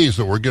 this haze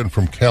that we're getting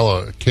from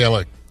Canada,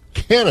 I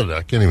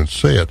can't even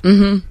say it,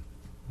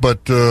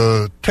 but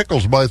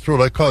tickles my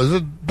throat. Is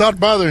it not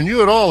bothering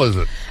you at all, is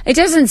it? It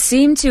doesn't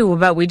seem to,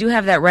 but we do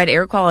have that red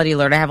air quality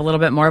alert. I have a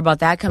little bit more about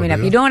that coming up.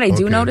 You know what I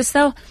do notice,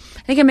 though?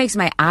 I think it makes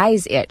my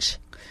eyes itch.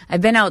 I've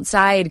been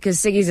outside because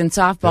Siggy's in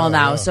softball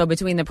now, so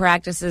between the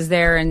practices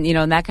there and,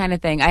 and that kind of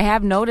thing, I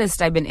have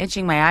noticed I've been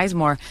itching my eyes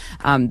more.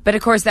 But,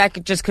 of course,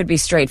 that just could be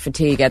straight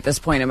fatigue at this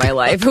point in my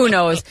life. Who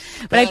knows?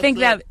 But I think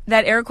that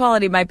air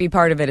quality might be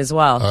part of it as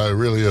well. It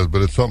really is,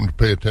 but it's something to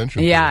pay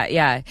attention to.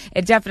 Yeah,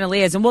 it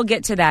definitely is. And we'll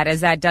get to that as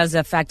that does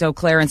affect Eau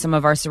Claire and some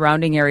of our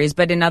surrounding areas.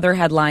 But in other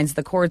headlines,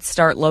 the courts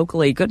start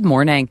locally. Good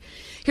morning.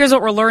 Here's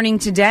what we're learning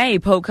today.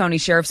 Polk County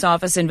Sheriff's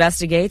Office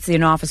investigates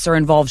an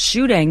officer-involved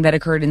shooting that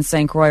occurred in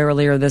St. Croix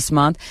earlier this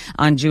month.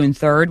 On June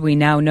 3rd, we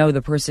now know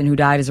the person who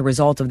died as a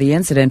result of the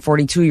incident,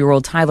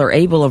 42-year-old Tyler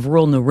Abel of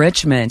rural New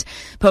Richmond.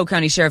 Polk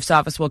County Sheriff's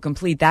Office will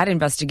complete that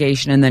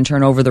investigation and then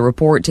turn over the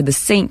report to the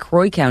St.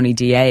 Croix County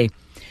DA.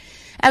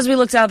 As we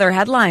look to other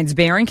headlines,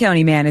 Barron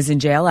County man is in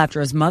jail after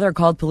his mother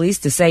called police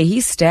to say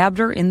he stabbed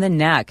her in the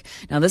neck.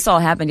 Now, this all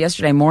happened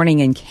yesterday morning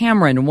in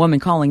Cameron. A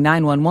woman calling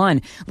 911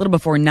 a little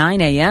before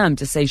 9 a.m.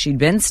 to say she'd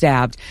been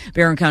stabbed.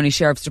 Barron County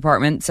Sheriff's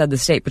Department said the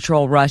state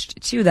patrol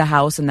rushed to the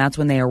house, and that's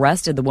when they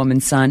arrested the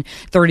woman's son,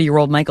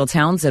 30-year-old Michael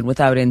Townsend,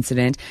 without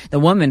incident. The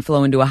woman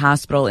flew into a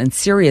hospital in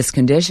serious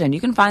condition.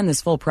 You can find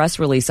this full press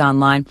release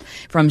online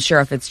from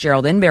Sheriff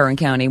Fitzgerald in Barron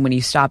County when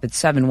you stop at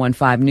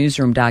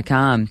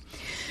 715newsroom.com.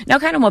 Now,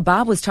 kind of what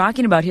Bob was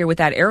talking about here with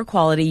that air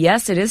quality,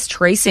 yes, it is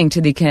tracing to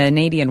the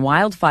Canadian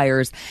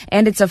wildfires,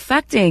 and it's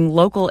affecting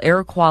local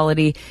air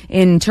quality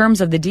in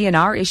terms of the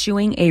DNR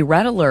issuing a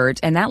red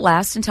alert, and that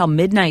lasts until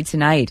midnight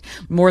tonight.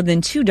 More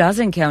than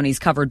 24 counties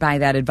covered by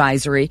that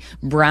advisory.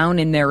 Brown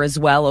in there as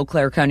well. Eau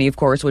Claire County, of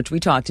course, which we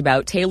talked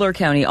about. Taylor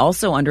County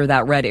also under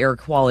that red air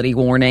quality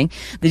warning.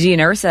 The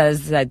DNR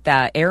says that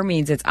the air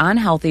means it's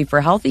unhealthy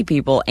for healthy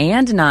people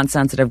and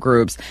non-sensitive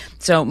groups.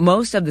 So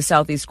most of the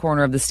southeast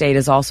corner of the state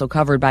is also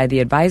covered by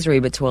the advisory,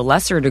 but to a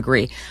lesser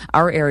degree.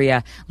 Our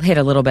area hit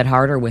a little bit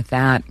harder with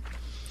that.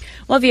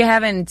 Well, if you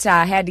haven't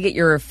had to get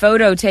your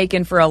photo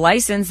taken for a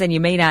license, then you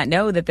may not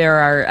know that there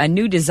are a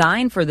new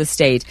design for the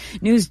state.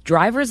 New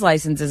driver's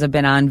licenses have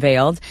been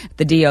unveiled.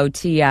 The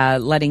DOT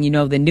letting you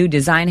know the new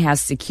design has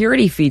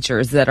security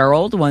features that our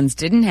old ones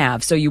didn't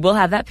have. So you will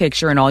have that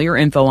picture and all your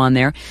info on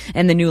there.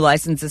 And the new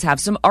licenses have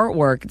some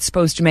artwork. It's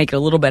supposed to make it a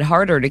little bit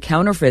harder to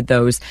counterfeit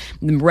those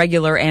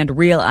regular and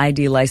real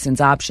ID license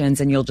options.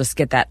 And you'll just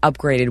get that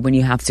upgraded when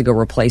you have to go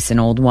replace an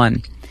old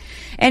one.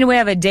 And we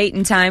have a date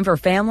and time for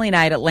family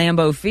night at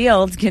Lambeau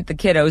Field. Get the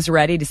kiddos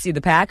ready to see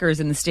the Packers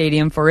in the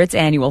stadium for its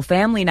annual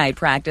family night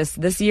practice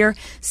this year,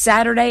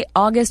 Saturday,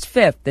 August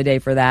 5th, the day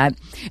for that.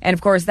 And,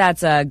 of course,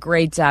 that's a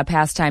great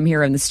pastime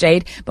here in the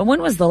state. But when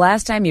was the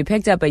last time you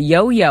picked up a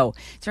yo-yo?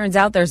 Turns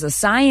out there's a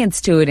science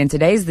to it, and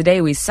today's the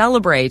day we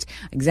celebrate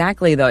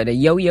exactly what a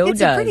yo-yo does.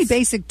 It's a pretty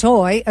basic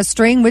toy, a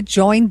string with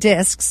joined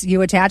discs.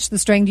 You attach the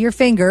string to your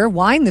finger,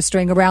 wind the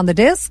string around the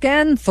disc,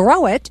 and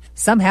throw it.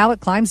 Somehow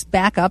it climbs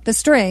back up the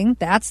string.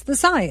 That's the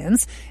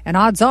science, and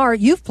odds are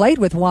you've played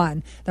with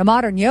one. The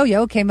modern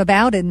yo-yo came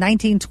about in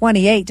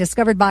 1928,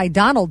 discovered by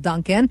Donald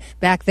Duncan.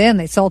 Back then,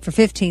 they sold for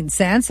 15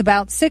 cents,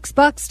 about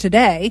 $6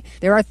 today.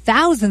 There are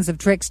thousands of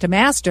tricks to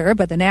master,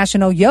 but the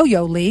National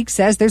Yo-Yo League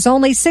says there's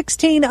only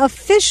 16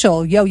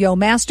 official yo-yo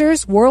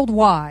masters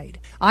worldwide.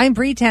 I'm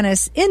Bree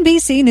Tennis,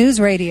 NBC News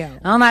Radio.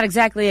 Well, not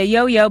exactly a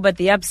yo-yo, but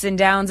the ups and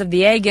downs of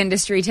the egg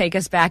industry take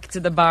us back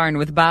to the barn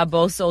with Bob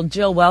Bosold,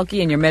 Jill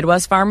Welke, and your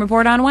Midwest Farm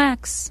Report on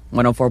Wax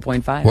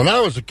 104.5. When I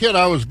was a kid,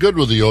 I was good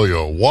with the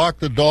yo-yo. Walk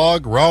the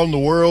dog, round the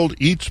world,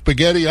 eat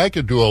spaghetti. I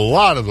could do a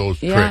lot of those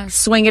tricks.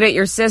 Swing it at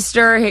your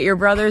sister, hit your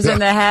brothers in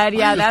the head.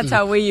 Yeah, that's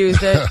how we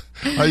used it.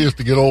 I used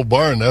to get old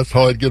Barn. That's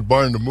how I'd get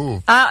Barn to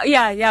move.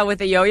 Yeah, with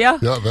the yo-yo.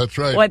 Yeah, that's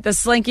right. What, the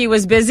Slinky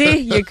was busy?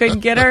 You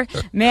couldn't get her?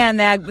 Man,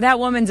 that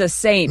woman's a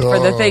saint for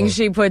the things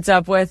she puts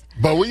up with.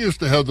 But we used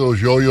to have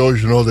those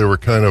yo-yos, they were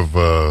kind of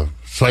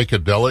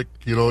psychedelic,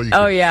 you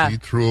could see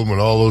through them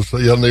and all those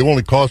things. Yeah, and they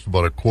only cost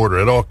about $0.25.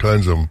 Had all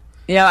kinds of them.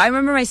 Yeah, I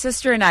remember my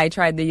sister and I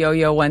tried the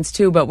yo-yo once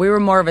too, but we were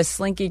more of a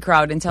Slinky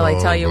crowd until I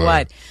tell you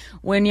what.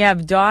 When you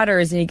have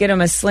daughters and you get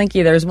them a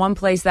Slinky, there's one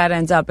place that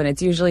ends up, and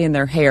it's usually in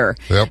their hair.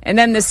 Yep. And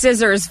then the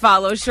scissors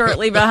follow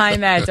shortly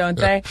behind that, don't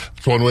they?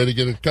 It's one way to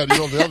get it cut.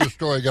 The other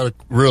story, I got it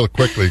real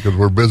quickly because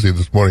we're busy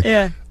this morning.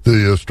 Yeah.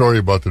 The story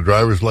about the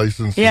driver's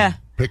license. Yeah.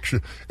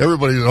 Picture.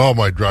 Everybody,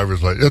 my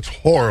driver's license. It's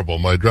horrible,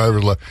 my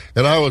driver's license.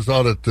 And I was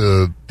out at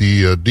the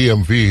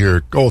DMV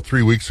here,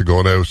 3 weeks ago,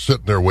 and I was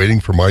sitting there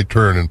waiting for my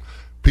turn, and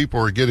people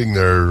were getting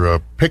their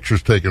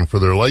pictures taken for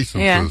their licenses.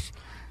 Yeah.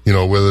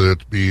 Whether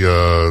it be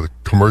a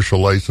commercial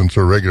license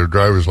or regular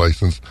driver's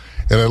license.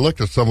 And I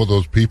looked at some of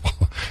those people,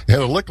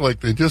 and it looked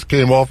like they just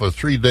came off a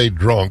 3-day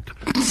drunk.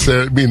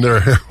 Their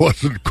hair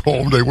wasn't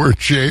combed. They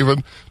weren't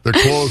shaven. Their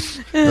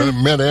clothes,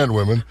 men and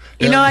women.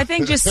 I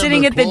think just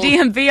sitting at the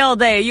DMV all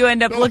day, you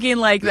end up looking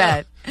like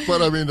that.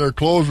 But, their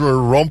clothes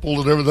were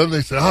rumpled and everything. Then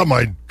they said,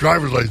 my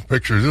driver's license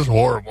picture is just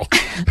horrible.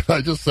 I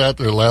just sat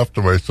there and laughed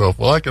to myself.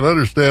 Well, I can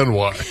understand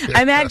why.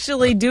 I'm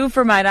actually due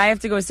for mine. I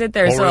have to go sit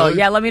there. Really?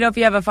 Yeah, let me know if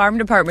you have a farm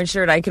department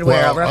shirt I could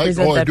wear. I'll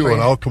represent that for you.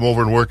 And I'll come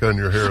over and work on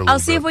your hair a little I'll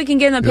see if we can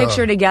get in the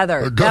picture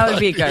together. That would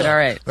be good. All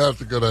right.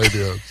 That's a good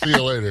idea. See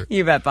you later.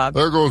 You bet, Bob.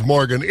 There goes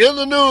Morgan in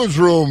the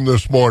newsroom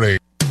this morning.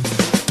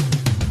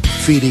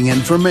 Feeding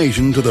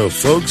information to the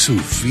folks who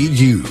feed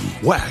you.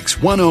 Wax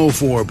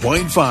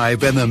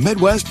 104.5 and the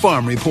Midwest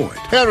Farm Report.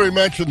 Henry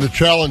mentioned the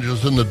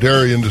challenges in the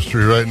dairy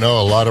industry right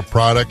now. A lot of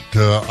product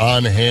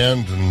on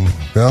hand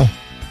and,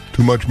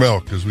 too much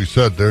milk. As we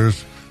said,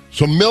 there's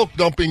some milk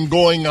dumping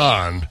going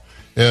on.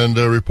 And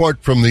a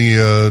report from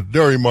the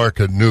Dairy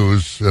Market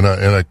News, and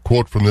I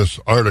quote from this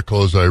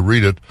article as I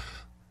read it,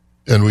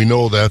 and we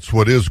know that's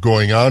what is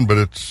going on,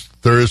 but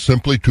there is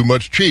simply too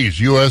much cheese.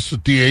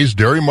 USDA's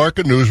Dairy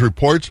Market News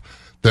reports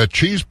that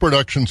cheese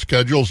production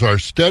schedules are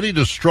steady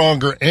to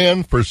stronger,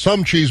 and for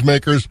some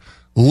cheesemakers,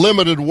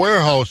 limited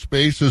warehouse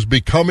space is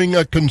becoming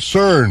a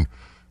concern.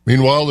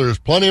 Meanwhile, there's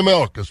plenty of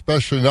milk,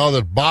 especially now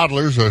that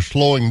bottlers are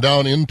slowing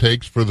down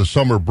intakes for the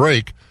summer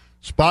break.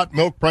 Spot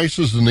milk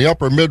prices in the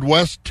upper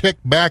Midwest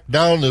ticked back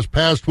down this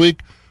past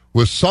week,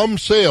 with some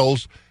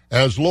sales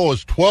as low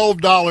as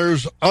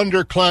 $12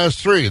 under Class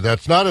 3.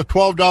 That's not a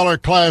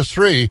 $12 Class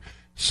 3.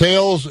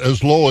 Sales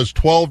as low as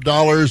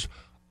 $12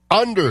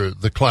 under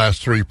the Class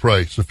 3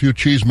 price. A few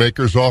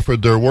cheesemakers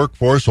offered their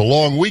workforce a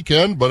long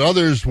weekend, but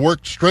others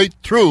worked straight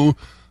through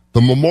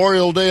the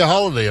Memorial Day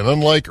holiday. And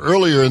unlike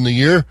earlier in the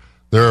year,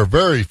 there are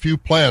very few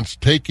plants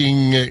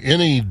taking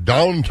any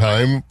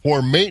downtime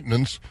for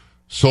maintenance.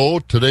 So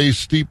today's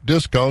steep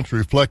discounts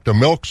reflect a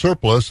milk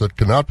surplus that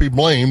cannot be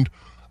blamed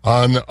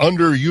on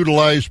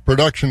underutilized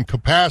production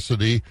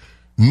capacity.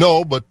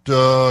 No, but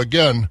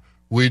again,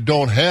 we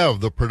don't have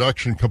the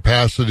production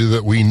capacity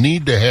that we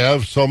need to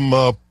have.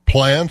 Some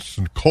plants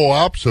and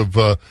co-ops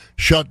have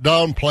shut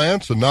down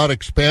plants and not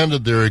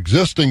expanded their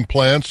existing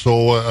plants.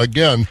 So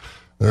again,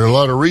 there are a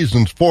lot of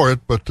reasons for it,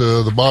 but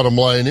the bottom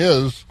line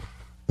is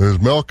there's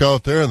milk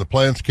out there and the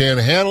plants can't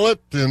handle it,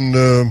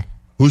 and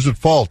who's at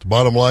fault? The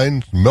bottom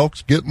line,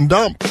 milk's getting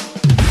dumped.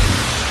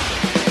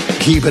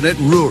 Keeping it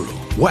rural.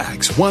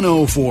 Wax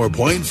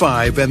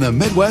 104.5 and the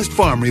Midwest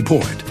Farm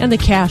Report. And the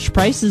cash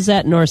prices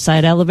at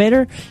Northside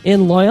Elevator.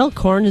 In Loyal,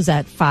 corn is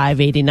at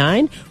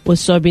 $5.89 with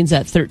soybeans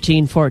at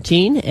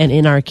 $13.14. And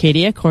in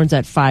Arcadia, corn's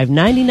at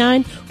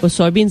 $5.99 with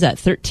soybeans at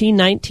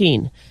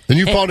 $13.19. And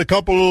you found a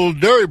couple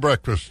of dairy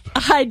breakfasts.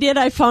 I did.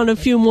 I found a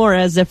few more,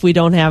 as if we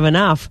don't have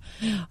enough.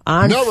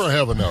 Never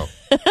have enough.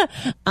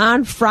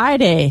 On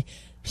Friday,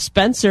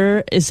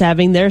 Spencer is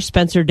having their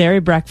Spencer Dairy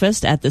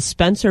Breakfast at the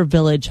Spencer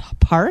Village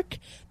Park.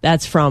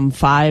 That's from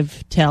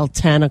 5 till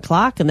 10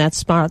 o'clock, and that's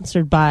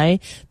sponsored by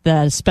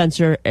the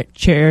Spencer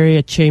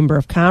Area Chamber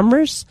of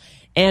Commerce.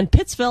 And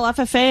Pittsville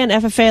FFA and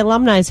FFA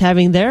alumni is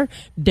having their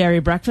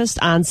dairy breakfast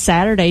on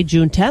Saturday,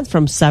 June 10th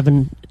from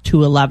 7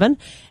 to 11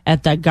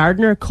 at the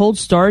Gardner Cold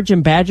Storage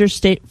and Badger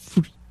State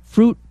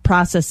Fruit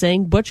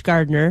Processing, Butch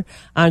Gardner,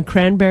 on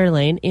Cranberry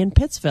Lane in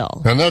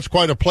Pittsville. And that's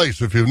quite a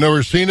place. If you've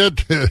never seen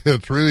it,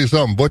 it's really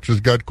something. Butch has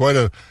got quite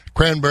a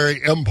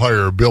cranberry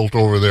empire built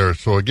over there.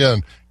 So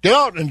again, get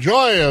out and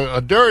enjoy a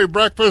dairy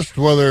breakfast,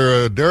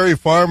 whether a dairy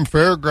farm,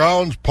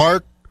 fairgrounds,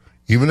 park,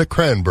 even a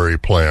cranberry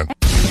plant.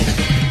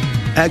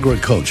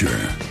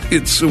 Agriculture.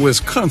 It's a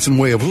Wisconsin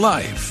way of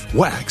life.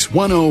 Wax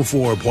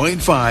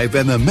 104.5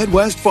 and the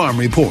Midwest Farm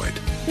Report.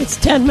 It's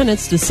 10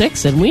 minutes to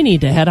 6, and we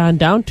need to head on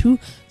down to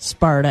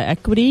Sparta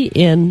Equity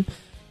in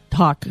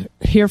talk.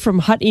 Hear from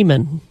Hut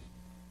Eamon.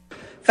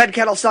 Fed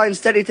cattle selling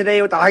steady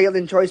today with the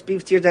high-yielding choice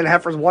beef steers and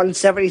heifers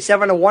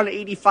 177 to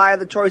 185.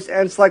 The choice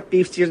and select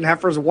beef steers and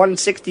heifers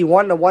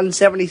 161 to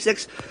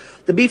 176.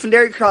 The beef and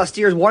dairy cross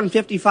steers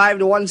 155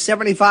 to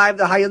 175.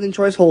 The high-yielding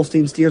choice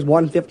Holstein steers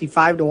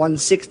 155 to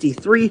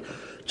 163.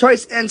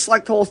 Choice and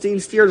select Holstein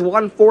steers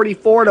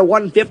 144 to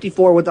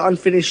 154 with the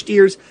unfinished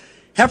steers.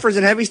 Heifers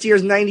and heavy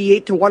steers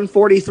 98 to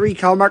 143.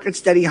 Cow market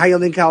steady.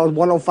 High-yielding cows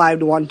 105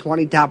 to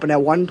 120, topping at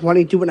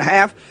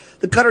 122.5.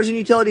 The cutters and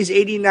utilities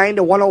 89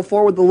 to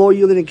 104 with the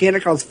low-yielding and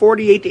canner cows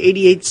 48 to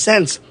 88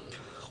 cents.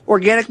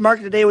 Organic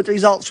market today with the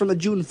results from the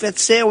June 5th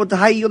sale with the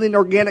high-yielding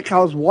organic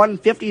cows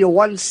 150 to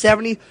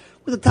 170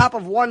 with a top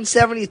of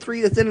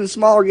 173. The thin and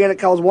small organic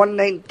cows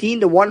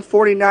 119 to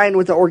 149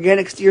 with the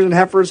organic steers and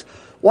heifers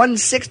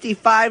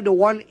 165 to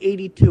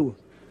 182.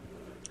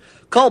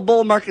 Cull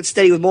bull market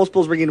steady with most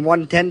bulls bringing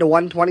 110 to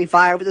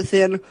 125 with the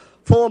thin.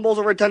 Full and bulls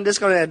over a ton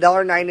discount at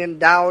 $1.09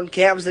 and down.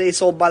 Calves today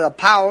sold by the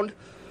pound.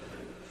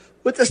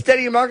 With the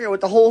steady market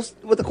with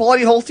the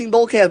quality Holstein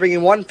bull calves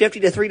bringing $150 to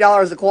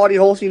 $3. The quality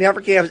Holstein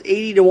heifer calves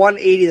 80 to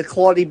 180. The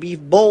quality beef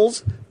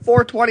bulls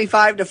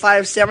 $425 to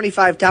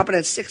 $575, topping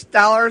at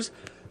 $6.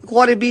 The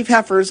quality beef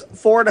heifers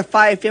 $4 to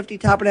 $550,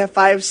 topping at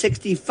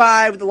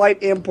 $565. The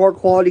light import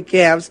quality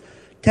calves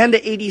 10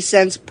 to 80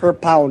 cents per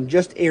pound.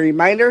 Just a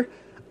reminder,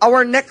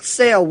 our next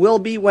sale will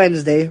be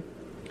Wednesday,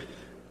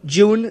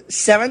 June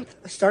 7th,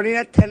 starting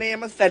at 10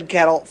 a.m. with fed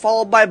cattle,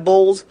 followed by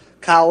bulls,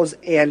 cows,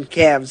 and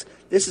calves.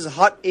 This is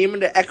Hut aiming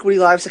to Equity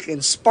Livestock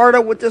in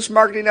Sparta with this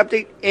marketing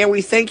update, and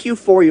we thank you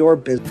for your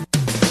business.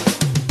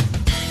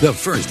 The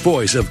first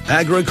voice of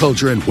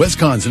agriculture in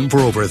Wisconsin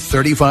for over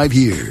 35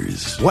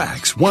 years.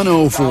 Wax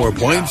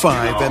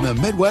 104.5 and the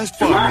Midwest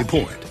Farm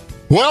Report.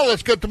 Well,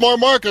 let's get to more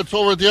markets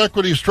over at the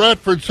Equity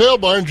Stratford Sale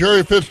Barn.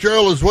 Jerry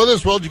Fitzgerald is with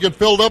us. Well, did you get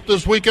filled up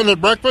this weekend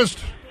at breakfast?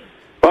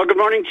 Well, good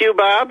morning to you,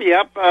 Bob.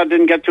 Yep,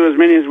 didn't get to as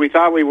many as we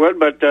thought we would,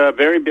 but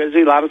very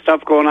busy, a lot of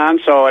stuff going on.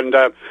 So, and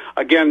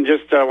again,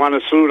 just want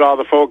to salute all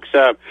the folks.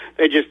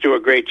 They just do a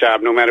great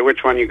job, no matter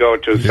which one you go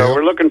to. Yep. So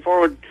we're looking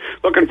forward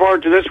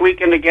to this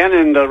weekend again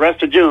and the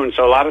rest of June.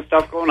 So a lot of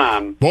stuff going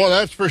on. Boy,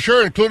 that's for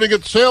sure, including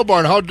at the sale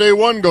barn. How'd day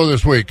one go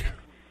this week?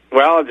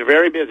 Well, it's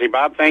very busy,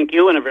 Bob. Thank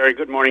you, and a very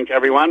good morning to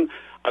everyone.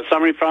 A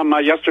summary from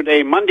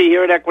yesterday, Monday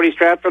here at Equity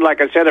Stratford.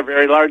 Like I said, a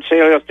very large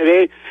sale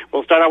yesterday.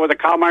 We'll start out with the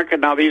cow market.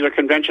 Now, these are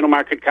conventional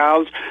market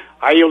cows.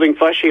 High-yielding,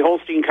 fleshy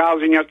Holstein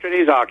cows in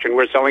yesterday's auction.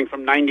 We're selling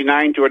from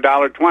 $99 to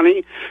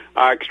 $1.20.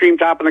 Extreme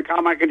top in the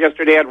cow market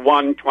yesterday at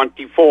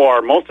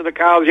 $124. Most of the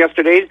cows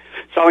yesterday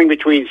selling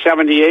between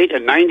 $78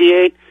 and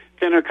 $98.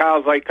 Thinner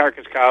cows, like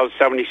carcass cows,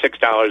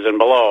 $76 and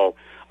below.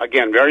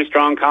 Again, very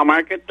strong cow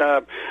market.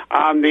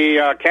 On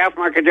the calf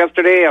market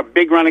yesterday, a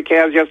big run of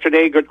calves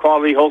yesterday. Good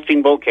quality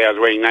Holstein bull calves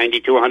weighing 90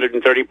 to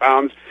 130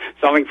 pounds,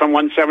 selling from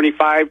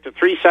 $175 to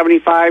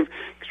 $375.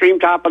 Extreme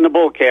top on the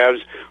bull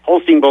calves,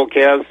 Holstein bull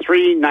calves,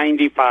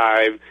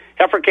 $395.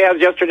 Heifer calves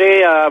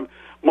yesterday,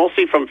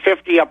 mostly from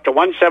 $50 up to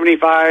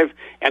 $175.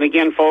 And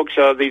again, folks,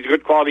 these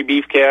good quality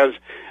beef calves,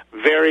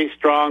 very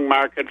strong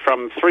market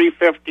from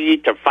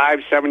 $350 to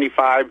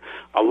 $575.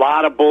 A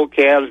lot of bull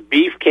calves,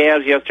 beef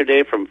calves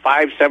yesterday from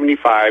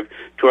 $575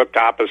 to a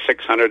top of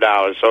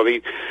 $600. So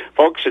these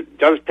folks, it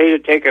does pay to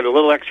take a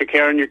little extra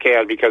care on your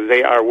calves because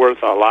they are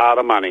worth a lot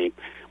of money.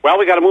 Well,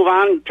 we got to move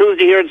on.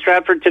 Tuesday here at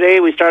Stratford today.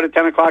 We start at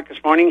 10 o'clock this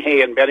morning.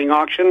 Hay and bedding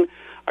auction.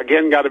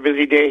 Again, got a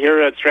busy day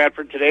here at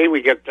Stratford today.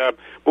 We get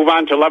move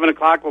on to 11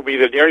 o'clock will be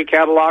the dairy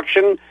cattle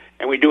auction,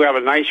 and we do have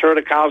a nice herd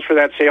of cows for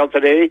that sale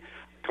today.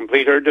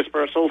 Complete herd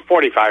dispersal,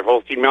 45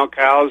 Holstein milk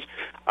cows,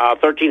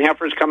 13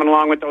 heifers coming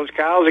along with those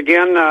cows.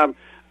 Again,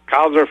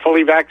 cows are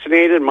fully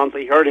vaccinated,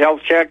 monthly herd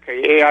health check,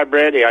 AI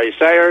bred, AI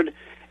sired,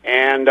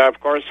 and, of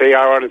course, they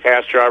are on the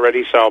pasture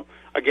already. So,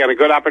 again, a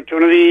good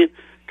opportunity.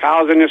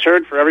 Cows in this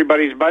herd for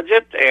everybody's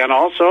budget. And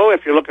also,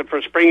 if you're looking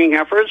for springing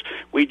heifers,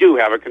 we do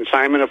have a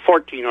consignment of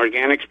 14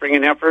 organic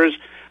springing heifers.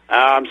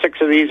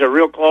 6 of these are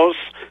real close.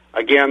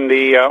 Again,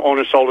 the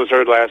owner sold his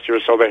herd last year,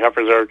 so the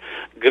heifers are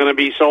going to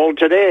be sold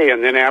today.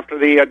 And then after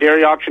the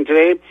dairy auction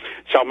today,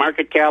 sell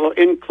market cattle,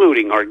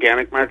 including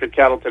organic market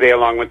cattle today,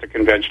 along with the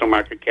conventional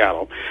market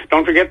cattle.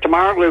 Don't forget,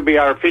 tomorrow will be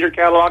our feeder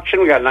cattle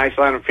auction. We got a nice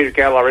line of feeder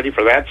cattle already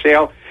for that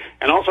sale.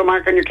 And also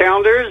mark on your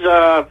calendars,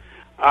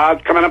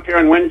 coming up here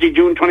on Wednesday,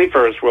 June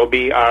 21st, will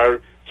be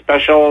our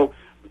special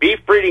beef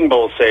breeding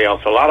bull sale.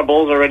 So a lot of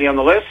bulls already on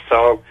the list,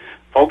 so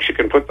folks, you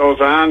can put those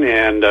on,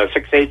 and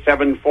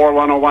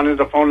 687-4101 is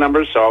the phone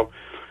number. So,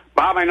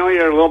 Bob, I know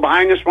you're a little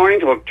behind this morning,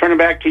 so we'll turn it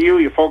back to you.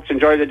 You folks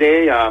enjoy the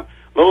day. A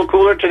little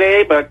cooler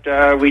today, but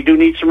we do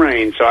need some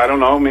rain. So I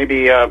don't know,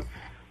 maybe, I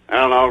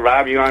don't know,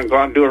 Rob, you want to go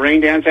out and do a rain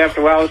dance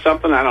after a while or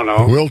something? I don't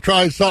know. We'll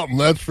try something,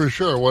 that's for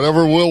sure.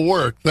 Whatever will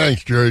work.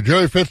 Thanks, Jerry.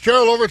 Jerry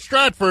Fitzgerald over at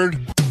Stratford.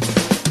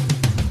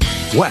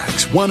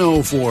 Wax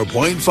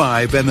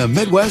 104.5 and the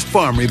Midwest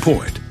Farm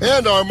Report.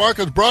 And our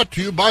market's brought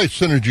to you by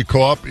Synergy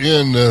Co-op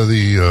in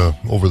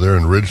over there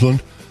in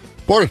Ridgeland.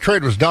 Board of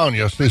Trade was down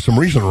yesterday. Some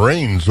recent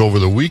rains over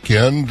the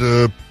weekend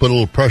put a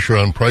little pressure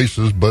on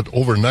prices, but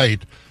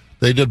overnight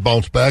they did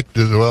bounce back.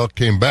 Well,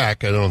 came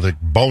back. I don't think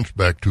bounced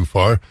back too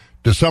far.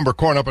 December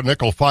corn up a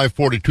nickel,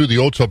 $5.42. The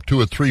oats up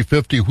 2 at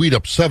 $3.50. Wheat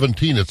up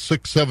 17 at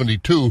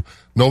 $6.72.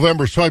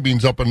 November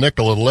soybeans up a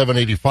nickel at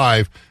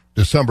 $11.85.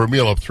 December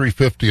meal up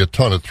 $3.50 a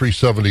ton at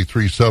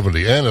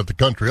 $3.70. And at the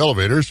country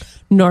elevators,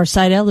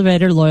 Northside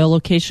Elevator, Loyal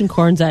location,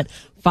 corn's at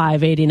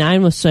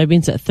 $5.89 with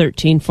soybeans at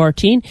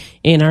 $13.14.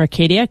 In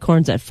Arcadia,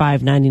 corn's at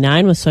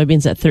 $5.99 with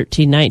soybeans at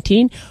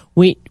 $13.19.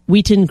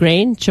 Wheaton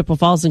Grain, Chippewa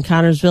Falls and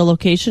Connorsville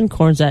location,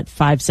 corn's at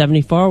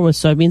 $5.74 with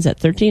soybeans at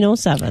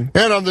 $13.07.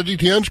 And on the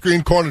DTN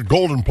screen, corn at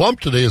Golden Plump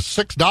today is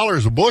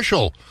 $6 a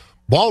bushel.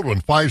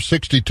 Baldwin,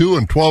 $5.62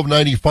 and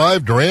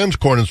 $12.95. Duran's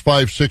corn is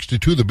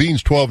 $5.62. The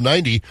beans,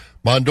 $12.90.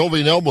 Mondovi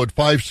and Elmwood,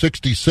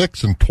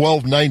 $5.66 and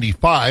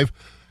 $12.95.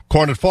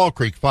 Corn at Fall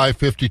Creek,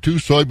 $5.52.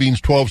 Soybeans,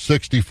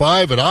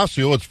 $12.65. At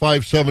Osseo, it's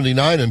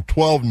 $5.79 and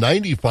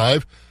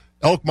 $12.95.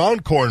 Elk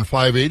Mound corn,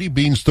 $5.80.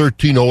 Beans,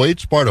 $13.08.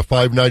 Sparta,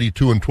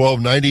 $5.92 and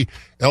 $12.90.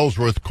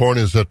 Ellsworth corn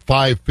is at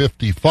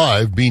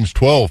 $5.55. Beans,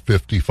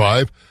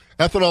 $12.55.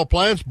 Ethanol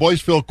plants,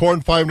 Boyceville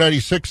corn,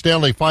 $5.96.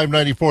 Stanley,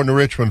 $5.94. New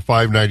Richmond,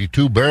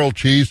 $5.92. Barrel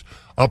cheese,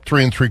 up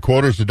 3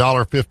 3/4,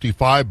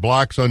 $1.55.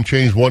 Blocks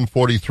unchanged,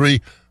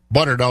 $1.43.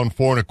 Butter down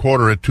 4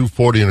 1/4 at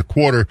 $2.40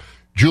 1/4.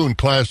 June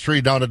class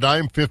 3 down a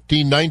dime,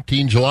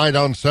 $15.19. July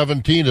down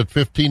 17 at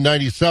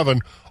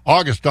 $15.97.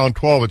 August down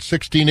 12 at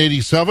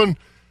 $16.87.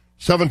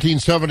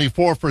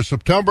 $17.74 for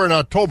September, and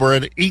October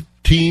at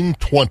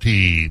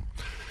 $18.20.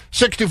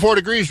 64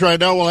 degrees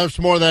right now. We'll have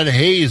some more of that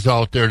haze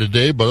out there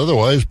today, but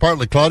otherwise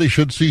partly cloudy.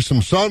 Should see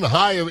some sun.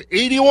 High of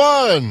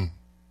 81,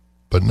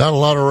 but not a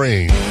lot of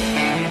rain.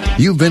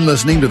 You've been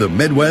listening to the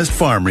Midwest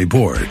Farm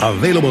Report,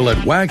 available at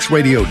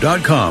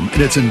waxradio.com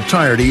in its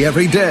entirety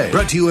every day.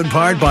 Brought to you in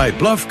part by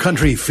Bluff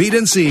Country Feed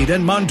and Seed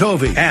in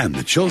Montovy and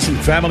the Chilson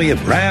family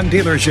of Ram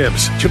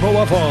dealerships,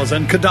 Chippewa Falls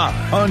and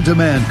Cadott.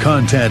 On-demand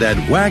content at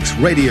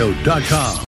waxradio.com.